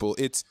with people.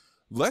 It's,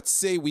 let's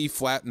say we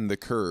flatten the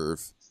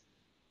curve.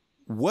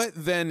 What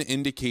then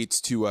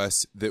indicates to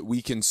us that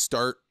we can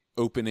start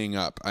opening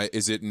up?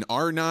 Is it an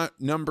R naught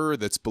number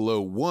that's below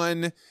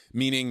 1,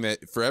 meaning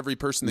that for every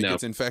person that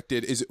gets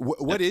infected, is it,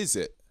 what is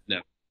it?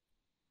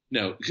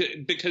 No,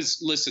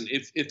 because listen,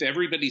 if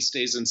everybody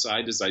stays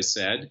inside, as I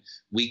said,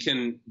 we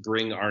can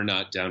bring R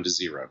naught down to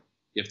 0.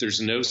 If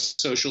there's no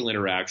social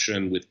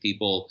interaction with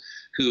people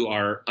who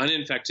are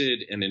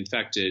uninfected and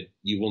infected,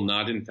 you will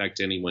not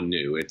infect anyone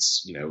new.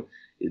 It's,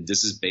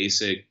 this is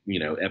basic,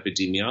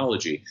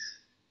 epidemiology.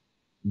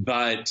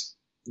 But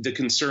the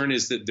concern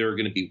is that there are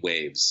going to be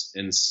waves.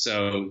 And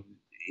so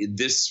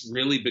this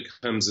really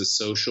becomes a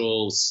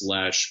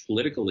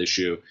social/political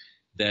issue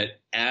that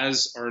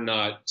as R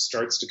naught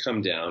starts to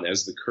come down,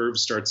 as the curve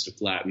starts to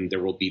flatten,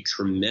 there will be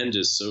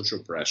tremendous social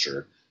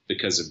pressure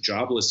because of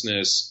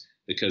joblessness,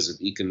 because of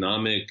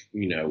economic,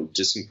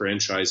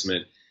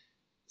 disenfranchisement,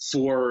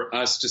 for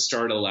us to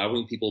start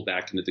allowing people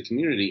back into the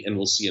community, and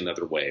we'll see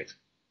another wave.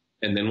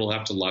 And then we'll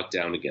have to lock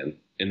down again.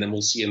 And then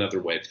we'll see another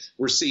wave.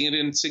 We're seeing it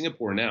in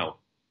Singapore now.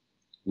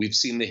 We've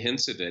seen the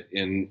hints of it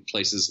in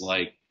places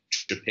like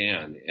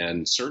Japan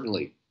and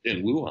certainly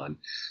in Wuhan,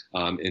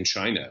 in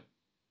China.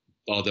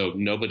 Although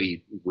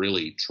nobody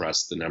really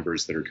trusts the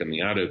numbers that are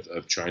coming out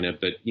of China.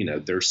 But,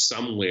 they're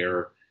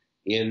somewhere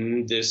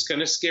in this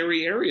kind of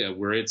scary area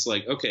where it's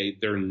like, okay,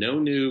 there are no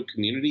new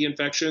community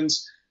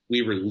infections.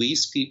 We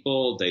release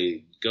people.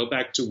 They go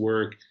back to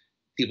work.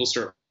 People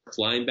start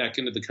flying back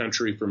into the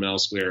country from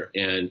elsewhere,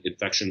 and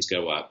infections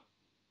go up.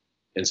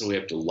 And so we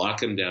have to lock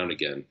them down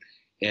again.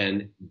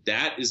 And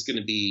that is going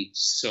to be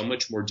so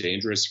much more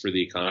dangerous for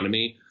the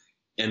economy.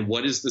 And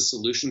what is the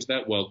solution to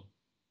that? Well,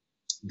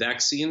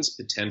 vaccines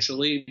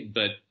potentially,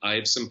 but I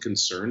have some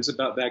concerns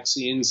about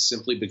vaccines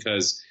simply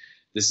because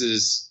this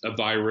is a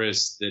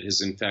virus that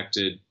has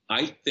infected,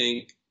 I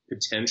think,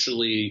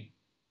 potentially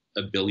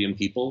 1 billion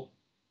people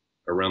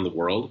around the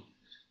world,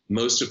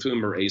 most of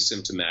whom are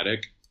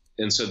asymptomatic.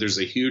 And so there's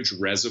a huge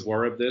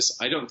reservoir of this.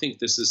 I don't think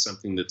this is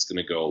something that's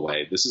going to go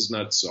away. This is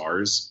not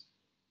SARS.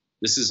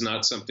 This is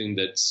not something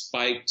that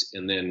spiked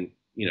and then,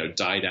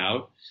 died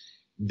out.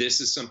 This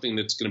is something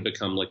that's going to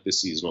become like the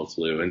seasonal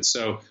flu. And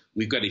so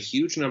we've got a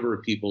huge number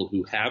of people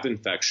who have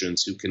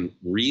infections who can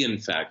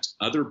reinfect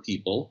other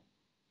people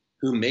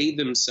who may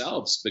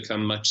themselves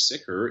become much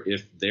sicker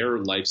if their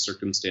life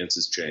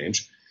circumstances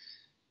change.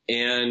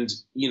 And,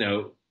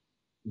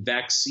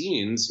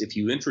 vaccines, if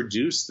you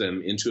introduce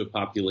them into a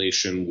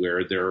population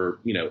where there are,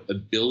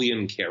 1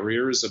 billion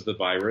carriers of the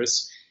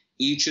virus,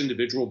 each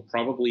individual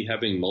probably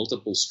having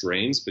multiple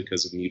strains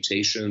because of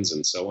mutations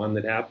and so on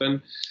that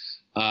happen,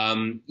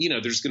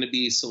 there's going to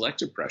be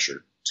selective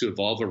pressure to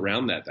evolve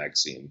around that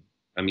vaccine.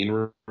 I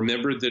mean,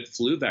 remember that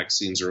flu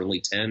vaccines are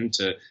only 10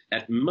 to,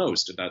 at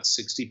most, about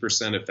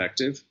 60%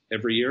 effective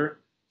every year.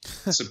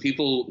 So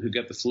people who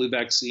get the flu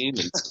vaccine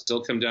and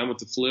still come down with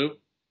the flu,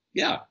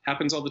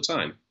 happens all the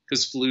time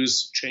because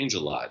flus change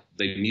a lot.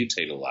 They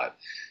mutate a lot.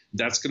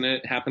 That's going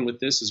to happen with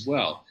this as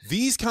well.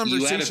 These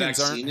conversations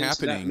aren't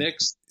happening.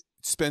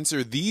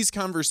 Spencer, these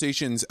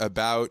conversations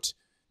about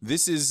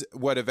this is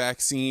what a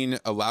vaccine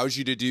allows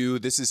you to do,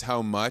 this is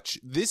how much,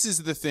 this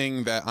is the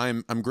thing that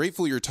I'm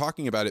grateful you're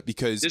talking about it,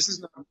 because this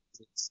is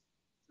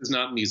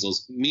not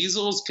measles.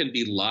 Measles can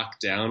be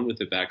locked down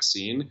with a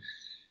vaccine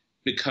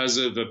because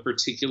of a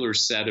particular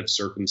set of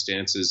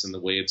circumstances and the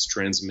way it's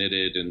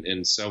transmitted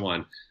and so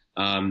on.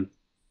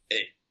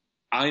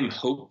 I'm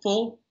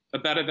hopeful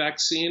about a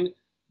vaccine,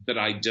 but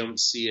I don't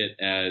see it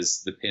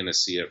as the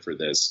panacea for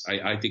this.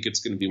 I think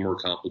it's going to be more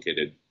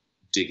complicated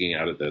digging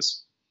out of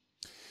this.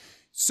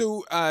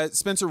 So,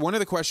 Spencer, one of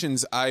the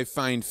questions I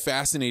find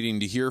fascinating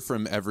to hear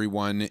from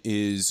everyone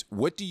is,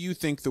 what do you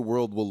think the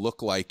world will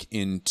look like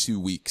in 2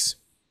 weeks?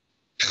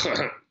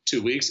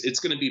 2 weeks? It's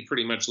going to be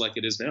pretty much like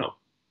it is now.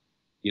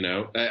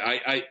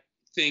 I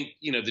think,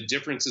 the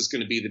difference is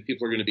going to be that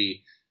people are going to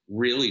be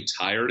really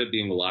tired of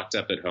being locked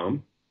up at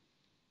home.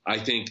 I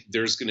think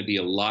there's going to be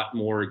a lot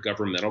more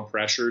governmental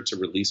pressure to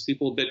release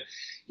people. But,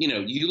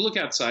 you look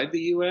outside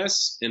the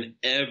U.S. and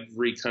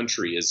every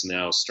country is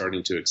now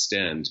starting to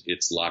extend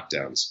its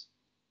lockdowns.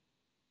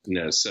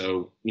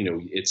 So,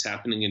 it's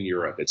happening in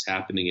Europe. It's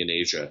happening in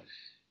Asia.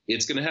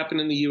 It's going to happen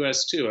in the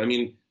U.S. too. I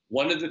mean,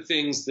 one of the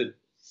things that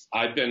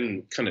I've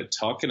been kind of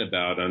talking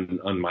about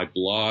on my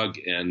blog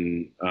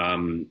and,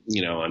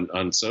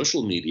 on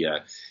social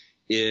media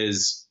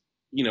is,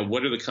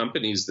 what are the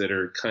companies that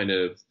are kind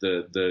of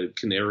the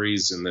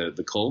canaries in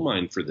the coal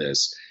mine for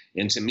this?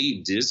 And to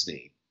me,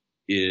 Disney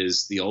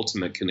is the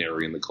ultimate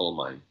canary in the coal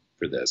mine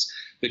for this,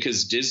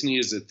 because Disney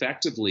is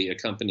effectively a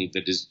company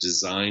that is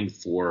designed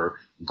for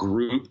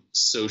group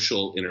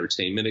social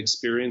entertainment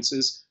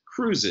experiences,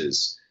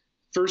 cruises,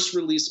 first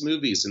release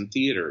movies in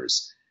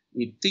theaters,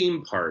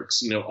 theme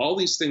parks, all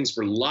these things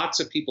where lots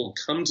of people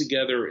come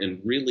together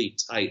in really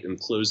tight and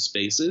closed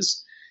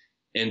spaces.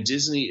 And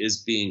Disney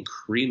is being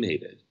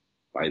cremated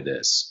by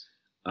this.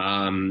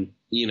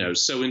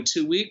 So in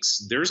 2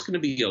 weeks, there's going to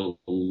be a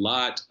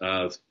lot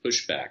of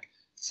pushback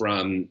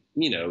from,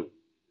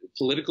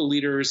 political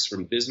leaders,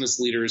 from business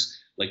leaders.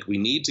 Like, we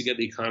need to get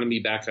the economy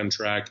back on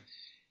track.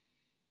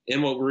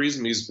 And what worries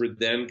me is we're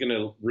then going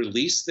to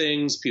release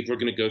things. People are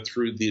going to go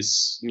through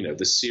this,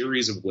 the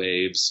series of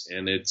waves,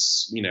 and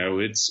it's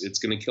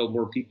going to kill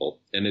more people,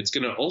 and it's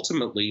going to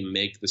ultimately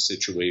make the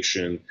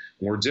situation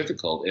more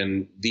difficult.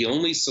 And the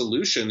only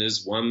solution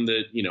is one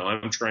that,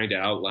 I'm trying to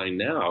outline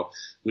now,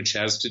 which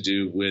has to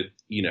do with,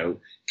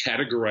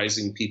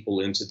 categorizing people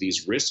into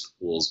these risk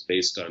pools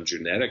based on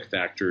genetic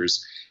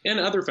factors and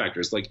other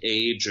factors like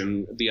age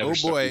and the other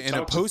stuff. Oh boy, in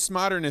a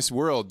postmodernist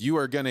world,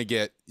 you're gonna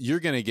get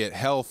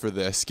hell for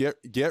this.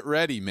 Get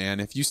ready, man.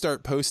 If you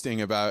start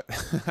posting about,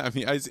 I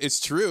mean,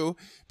 it's true.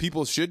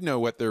 People should know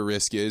what their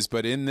risk is,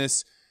 but in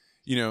this,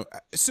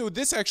 so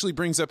this actually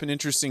brings up an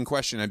interesting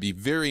question. I'd be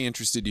very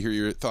interested to hear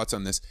your thoughts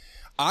on this.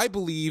 I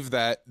believe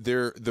that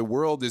the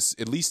world is,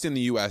 at least in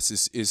the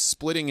U.S., is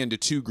splitting into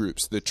two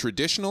groups. The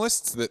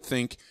traditionalists that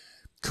think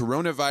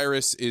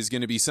coronavirus is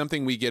going to be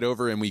something we get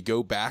over and we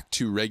go back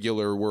to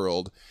regular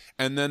world.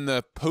 And then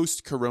the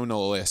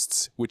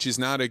post-coronalists, which is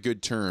not a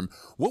good term.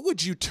 What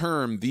would you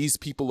term these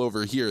people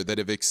over here that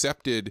have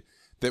accepted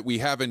that we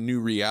have a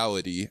new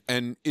reality?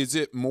 And is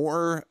it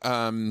more,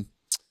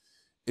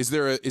 is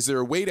there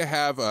a way to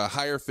have a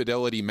higher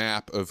fidelity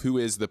map of who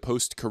is the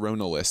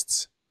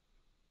post-coronalists?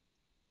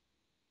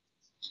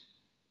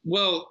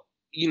 Well,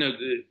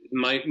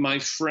 my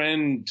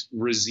friend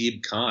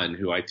Razib Khan,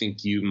 who I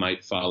think you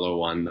might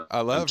follow on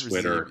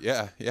Twitter.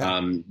 Razib.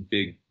 Yeah.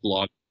 Big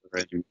blogger.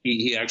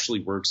 He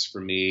actually works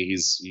for me.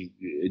 He's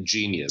a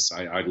genius.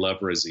 I love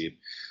Razib.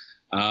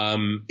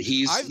 I've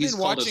been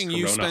watching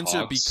you, Spencer,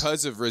 Hawks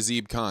because of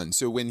Razib Khan.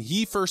 So when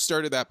he first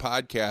started that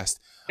podcast,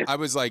 I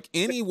was like,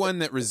 anyone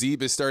that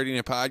Razib is starting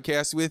a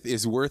podcast with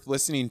is worth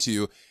listening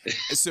to.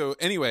 So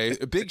anyway,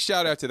 a big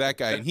shout out to that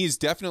guy. And he's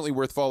definitely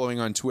worth following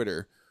on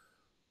Twitter.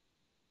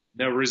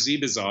 No,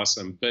 Razib is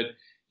awesome. But,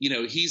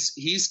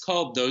 he's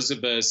called those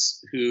of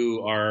us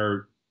who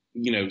are,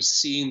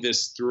 seeing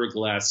this through a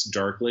glass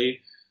darkly,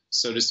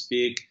 so to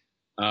speak,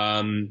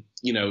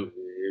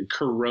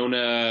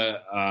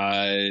 corona,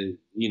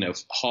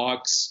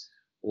 hawks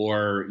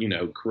or,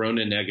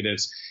 corona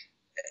negatives.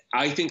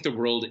 I think the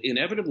world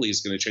inevitably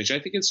is going to change. I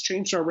think it's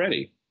changed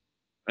already.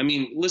 I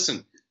mean,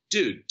 listen,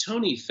 dude,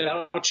 Tony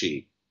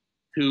Fauci,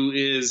 who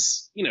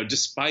is,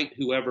 despite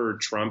whoever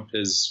Trump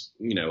has,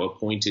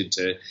 appointed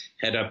to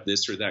head up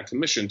this or that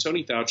commission,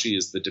 Tony Fauci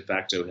is the de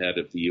facto head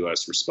of the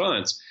U.S.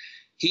 response.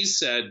 He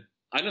said,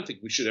 I don't think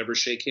we should ever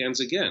shake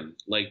hands again.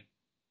 Like,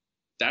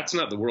 that's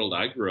not the world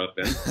I grew up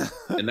in.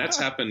 And that's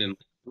happened in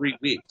 3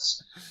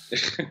 weeks.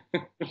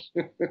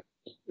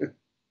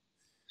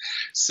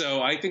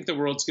 So I think the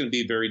world's going to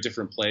be a very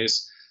different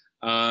place.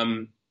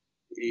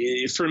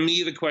 For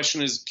me, the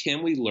question is,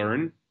 can we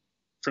learn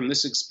from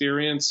this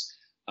experience?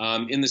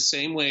 In the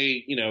same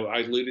way, I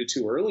alluded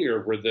to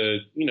earlier, where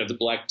the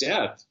Black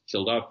Death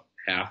killed off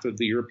half of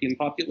the European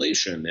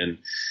population. And,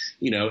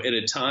 at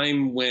a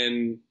time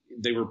when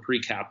they were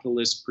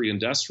pre-capitalist,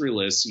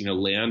 pre-industrialist,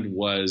 land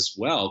was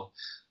wealth.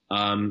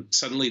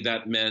 Suddenly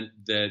that meant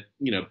that,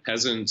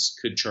 peasants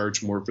could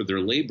charge more for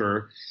their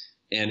labor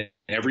and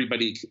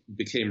everybody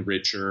became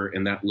richer.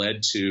 And that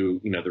led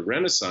to, the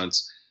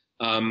Renaissance.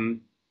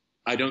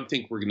 I don't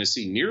think we're going to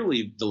see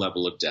nearly the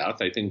level of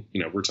death. I think,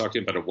 we're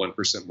talking about a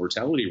 1%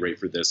 mortality rate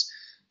for this.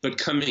 But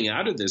coming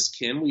out of this,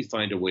 can we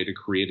find a way to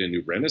create a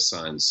new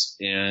Renaissance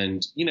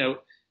and,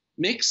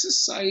 make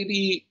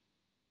society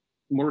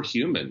more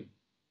human?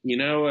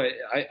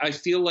 I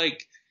feel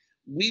like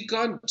we've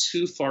gone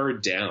too far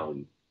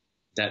down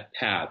that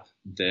path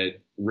that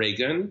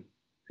Reagan,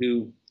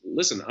 who,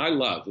 listen, I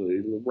love.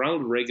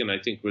 Ronald Reagan, I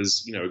think,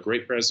 was, a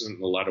great president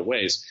in a lot of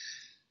ways.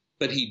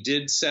 But he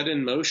did set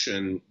in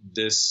motion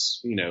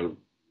this,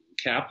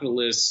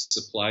 capitalist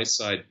supply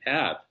side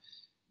path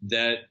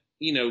that,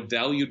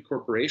 valued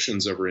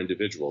corporations over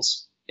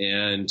individuals.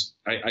 And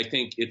I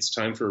think it's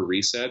time for a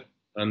reset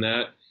on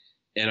that.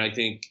 And I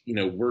think,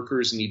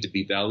 workers need to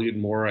be valued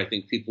more. I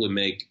think people who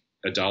make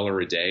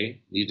 $1 a day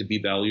need to be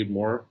valued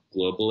more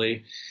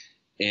globally.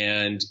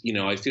 And,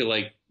 I feel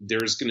like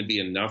there's going to be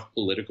enough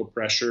political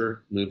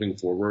pressure moving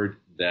forward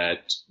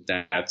that's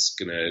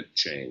going to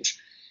change.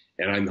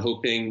 And I'm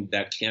hoping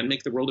that can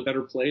make the world a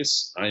better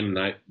place. I'm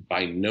not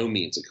by no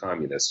means a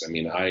communist. I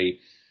mean, I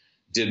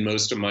did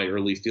most of my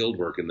early field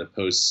work in the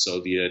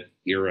post-Soviet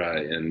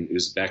era in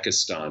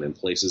Uzbekistan and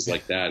places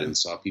like that, and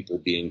saw people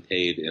being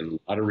paid in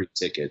lottery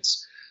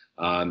tickets.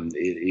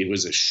 It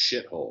was a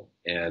shithole.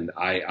 And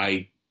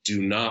I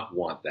do not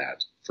want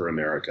that for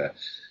America.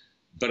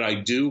 But I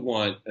do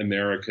want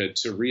America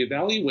to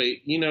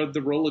reevaluate,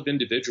 the role of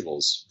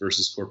individuals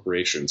versus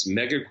corporations.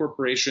 Mega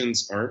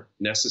corporations aren't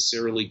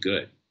necessarily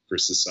good for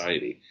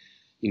society.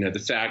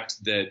 The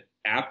fact that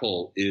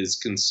Apple is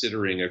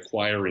considering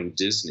acquiring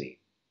Disney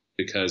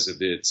because of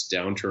its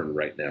downturn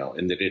right now,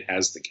 and that it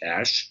has the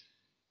cash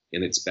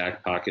in its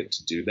back pocket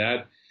to do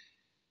that,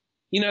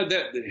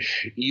 that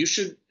you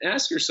should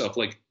ask yourself,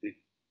 like, $1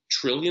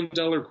 trillion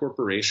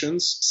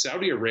corporations,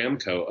 Saudi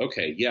Aramco,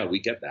 okay, yeah, we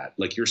get that.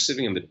 Like, you're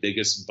sitting in the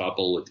biggest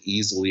bubble of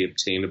easily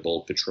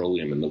obtainable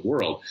petroleum in the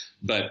world.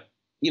 But,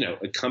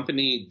 a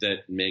company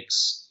that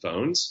makes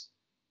phones,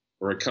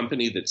 or a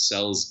company that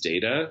sells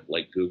data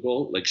like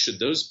Google, like, should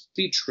those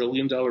be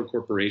trillion-dollar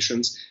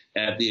corporations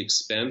at the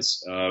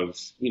expense of,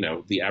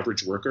 the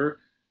average worker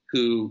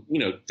who,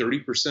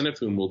 30% of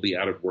whom will be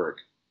out of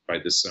work by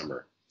this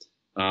summer?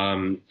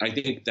 I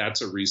think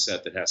that's a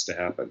reset that has to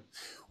happen.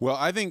 Well,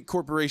 I think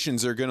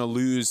corporations are going to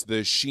lose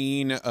the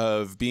sheen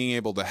of being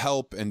able to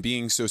help and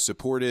being so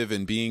supportive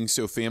and being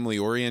so family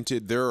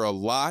oriented. There are a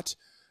lot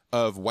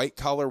of white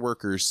collar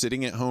workers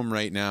sitting at home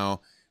right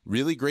now,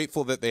 really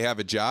grateful that they have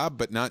a job,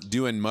 but not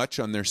doing much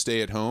on their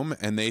stay at home.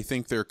 And they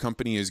think their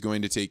company is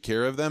going to take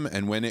care of them.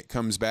 And when it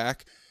comes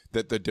back,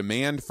 that the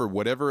demand for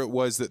whatever it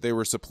was that they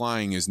were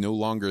supplying is no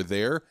longer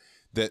there,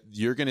 that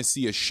you're going to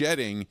see a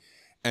shedding.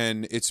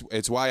 And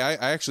it's why I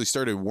actually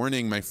started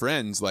warning my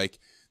friends, like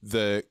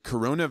the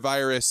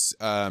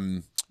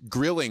coronavirus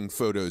grilling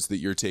photos that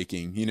you're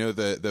taking,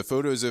 the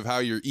photos of how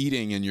you're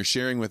eating and you're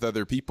sharing with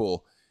other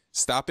people.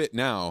 Stop it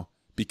now,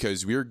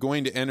 because we're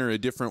going to enter a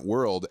different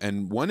world.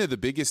 And one of the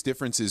biggest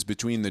differences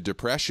between the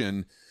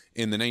Depression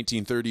in the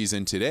 1930s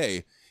and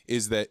today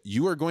is that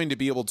you are going to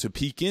be able to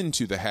peek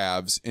into the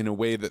haves in a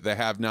way that the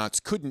have-nots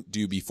couldn't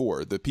do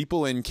before. The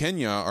people in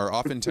Kenya are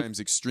oftentimes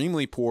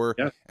extremely poor,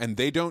 and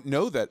they don't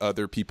know that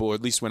other people, or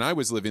at least when I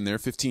was living there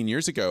 15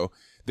 years ago,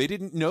 they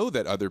didn't know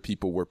that other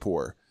people were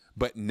poor.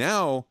 But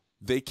now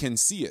they can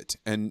see it,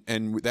 and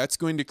that's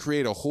going to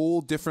create a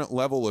whole different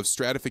level of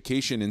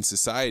stratification in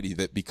society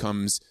that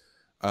becomes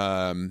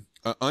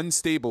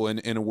unstable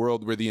in a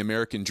world where the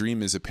American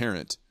dream is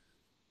apparent.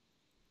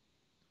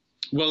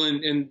 Well,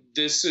 and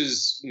this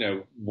is,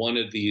 one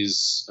of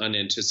these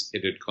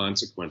unanticipated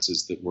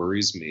consequences that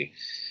worries me.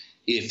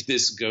 If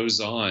this goes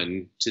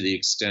on to the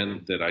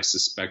extent that I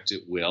suspect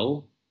it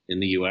will in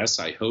the U.S.,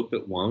 I hope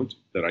it won't,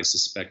 but I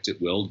suspect it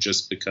will,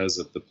 just because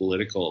of the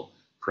political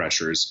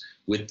pressures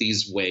with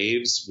these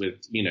waves, with,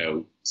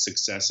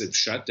 successive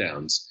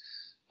shutdowns,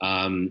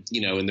 and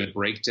the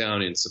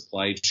breakdown in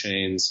supply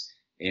chains,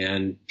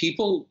 and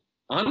people,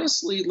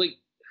 honestly,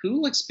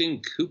 who likes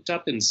being cooped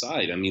up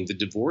inside? I mean, the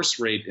divorce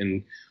rate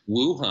in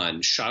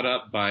Wuhan shot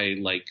up by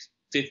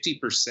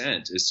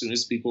 50% as soon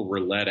as people were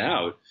let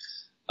out.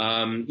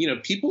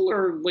 People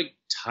are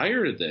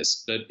tired of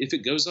this, but if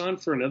it goes on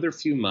for another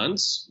few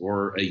months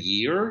or a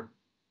year,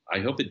 I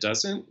hope it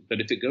doesn't.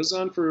 But if it goes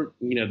on for,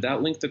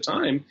 that length of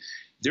time,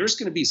 there's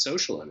going to be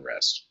social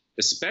unrest,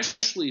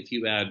 especially if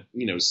you add,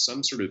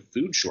 some sort of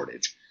food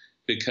shortage,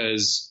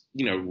 because,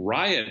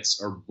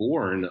 riots are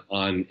born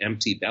on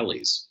empty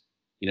bellies.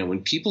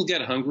 When people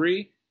get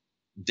hungry,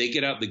 they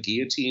get out the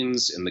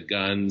guillotines and the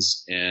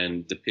guns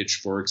and the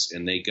pitchforks,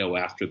 and they go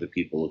after the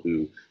people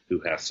who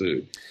have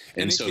food.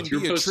 And so it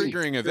can be a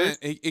triggering event.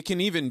 It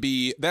can even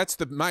be, that's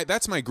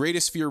my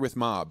greatest fear with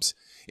mobs,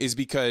 is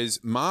because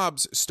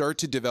mobs start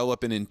to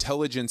develop an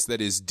intelligence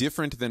that is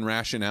different than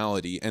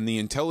rationality. And the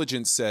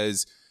intelligence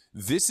says,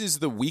 this is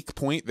the weak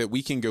point that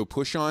we can go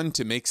push on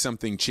to make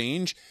something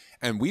change.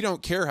 And we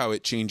don't care how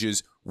it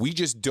changes. We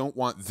just don't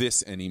want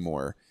this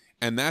anymore.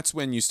 And that's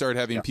when you start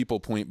having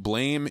people point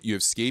blame. You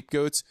have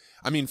scapegoats.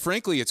 I mean,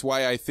 frankly, it's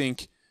why I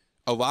think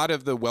a lot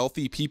of the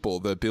wealthy people,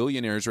 the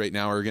billionaires right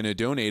now, are going to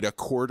donate a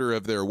quarter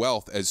of their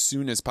wealth as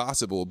soon as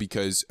possible,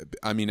 because,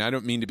 I mean, I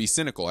don't mean to be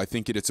cynical. I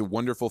think it's a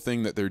wonderful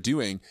thing that they're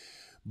doing.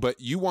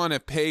 But you want to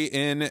pay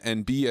in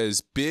and be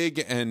as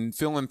big and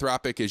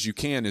philanthropic as you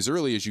can, as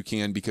early as you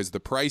can, because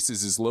the price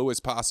is as low as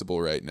possible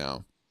right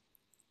now.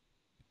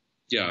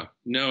 Yeah.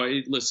 No,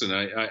 listen,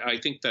 I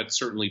think that's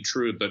certainly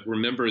true. But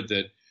remember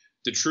that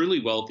the truly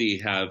wealthy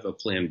have a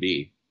plan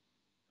B.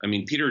 I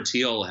mean, Peter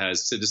Thiel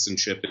has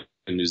citizenship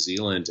in New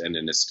Zealand and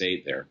an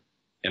estate there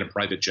and a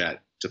private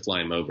jet to fly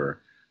him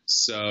over.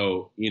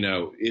 So,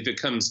 if it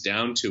comes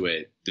down to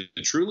it, the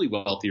truly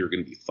wealthy are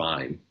going to be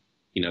fine.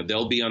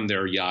 They'll be on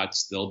their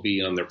yachts. They'll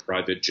be on their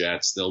private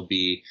jets. They'll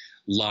be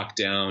locked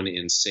down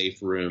in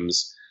safe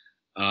rooms.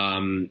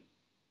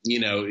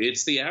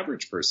 It's the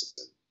average person.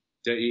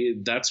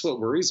 That's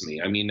what worries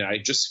me. I mean, I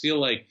just feel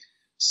like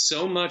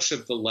so much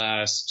of the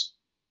last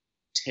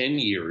 10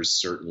 years,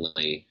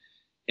 certainly,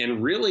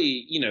 and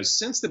really,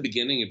 since the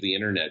beginning of the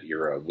internet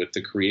era, with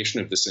the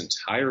creation of this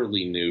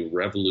entirely new,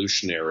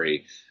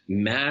 revolutionary,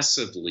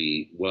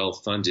 massively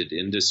well-funded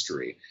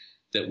industry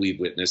that we've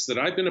witnessed, that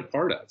I've been a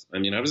part of. I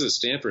mean, I was at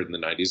Stanford in the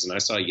 90s, and I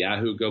saw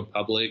Yahoo go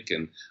public,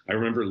 and I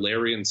remember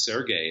Larry and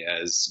Sergey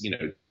as,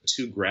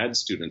 two grad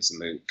students in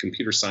the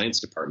computer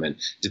science department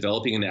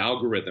developing an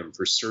algorithm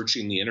for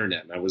searching the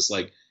internet. And I was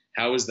like,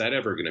 how is that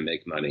ever going to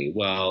make money?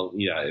 Well,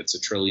 yeah, it's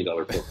 $1 trillion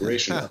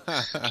corporation.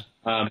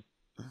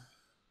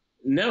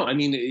 No, I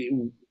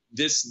mean,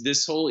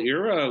 this whole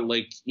era,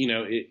 it's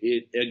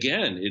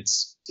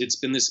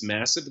been this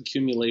massive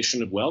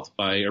accumulation of wealth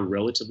by a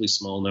relatively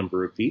small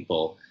number of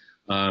people.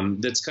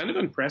 That's kind of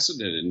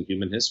unprecedented in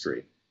human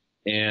history.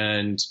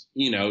 And,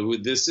 we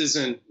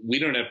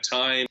don't have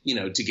time,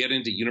 to get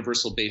into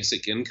universal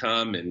basic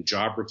income and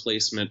job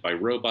replacement by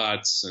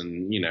robots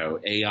and,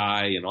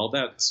 AI and all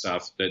that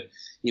stuff. But,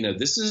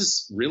 this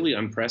is really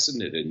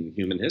unprecedented in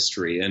human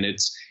history. And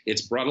it's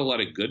brought a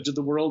lot of good to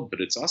the world,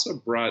 but it's also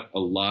brought a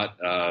lot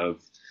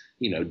of,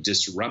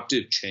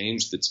 disruptive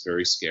change that's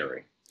very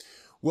scary.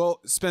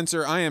 Well,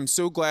 Spencer, I am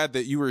so glad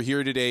that you were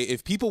here today.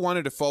 If people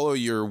wanted to follow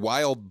your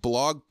wild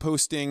blog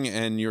posting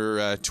and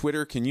your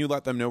Twitter, can you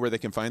let them know where they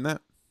can find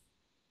that?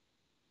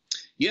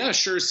 Yeah,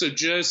 sure. So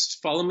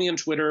just follow me on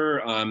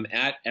Twitter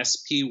at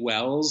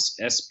spwells,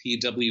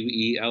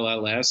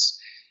 SPWELLS,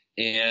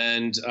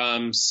 and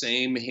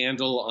same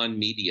handle on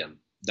Medium.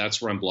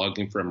 That's where I'm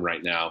blogging from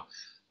right now.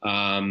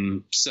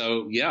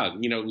 So yeah,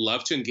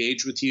 love to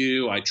engage with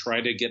you. I try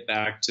to get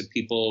back to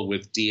people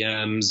with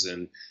DMs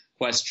and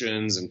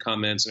questions and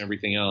comments and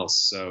everything else.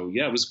 So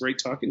yeah, it was great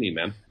talking to you,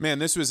 man. Man,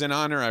 this was an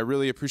honor. I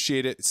really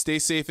appreciate it. Stay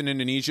safe in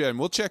Indonesia, and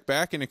we'll check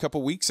back in a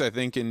couple weeks, I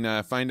think,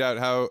 and find out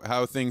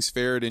how things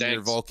fared in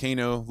your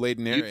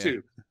volcano-laden area. You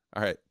too.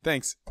 All right.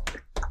 Thanks.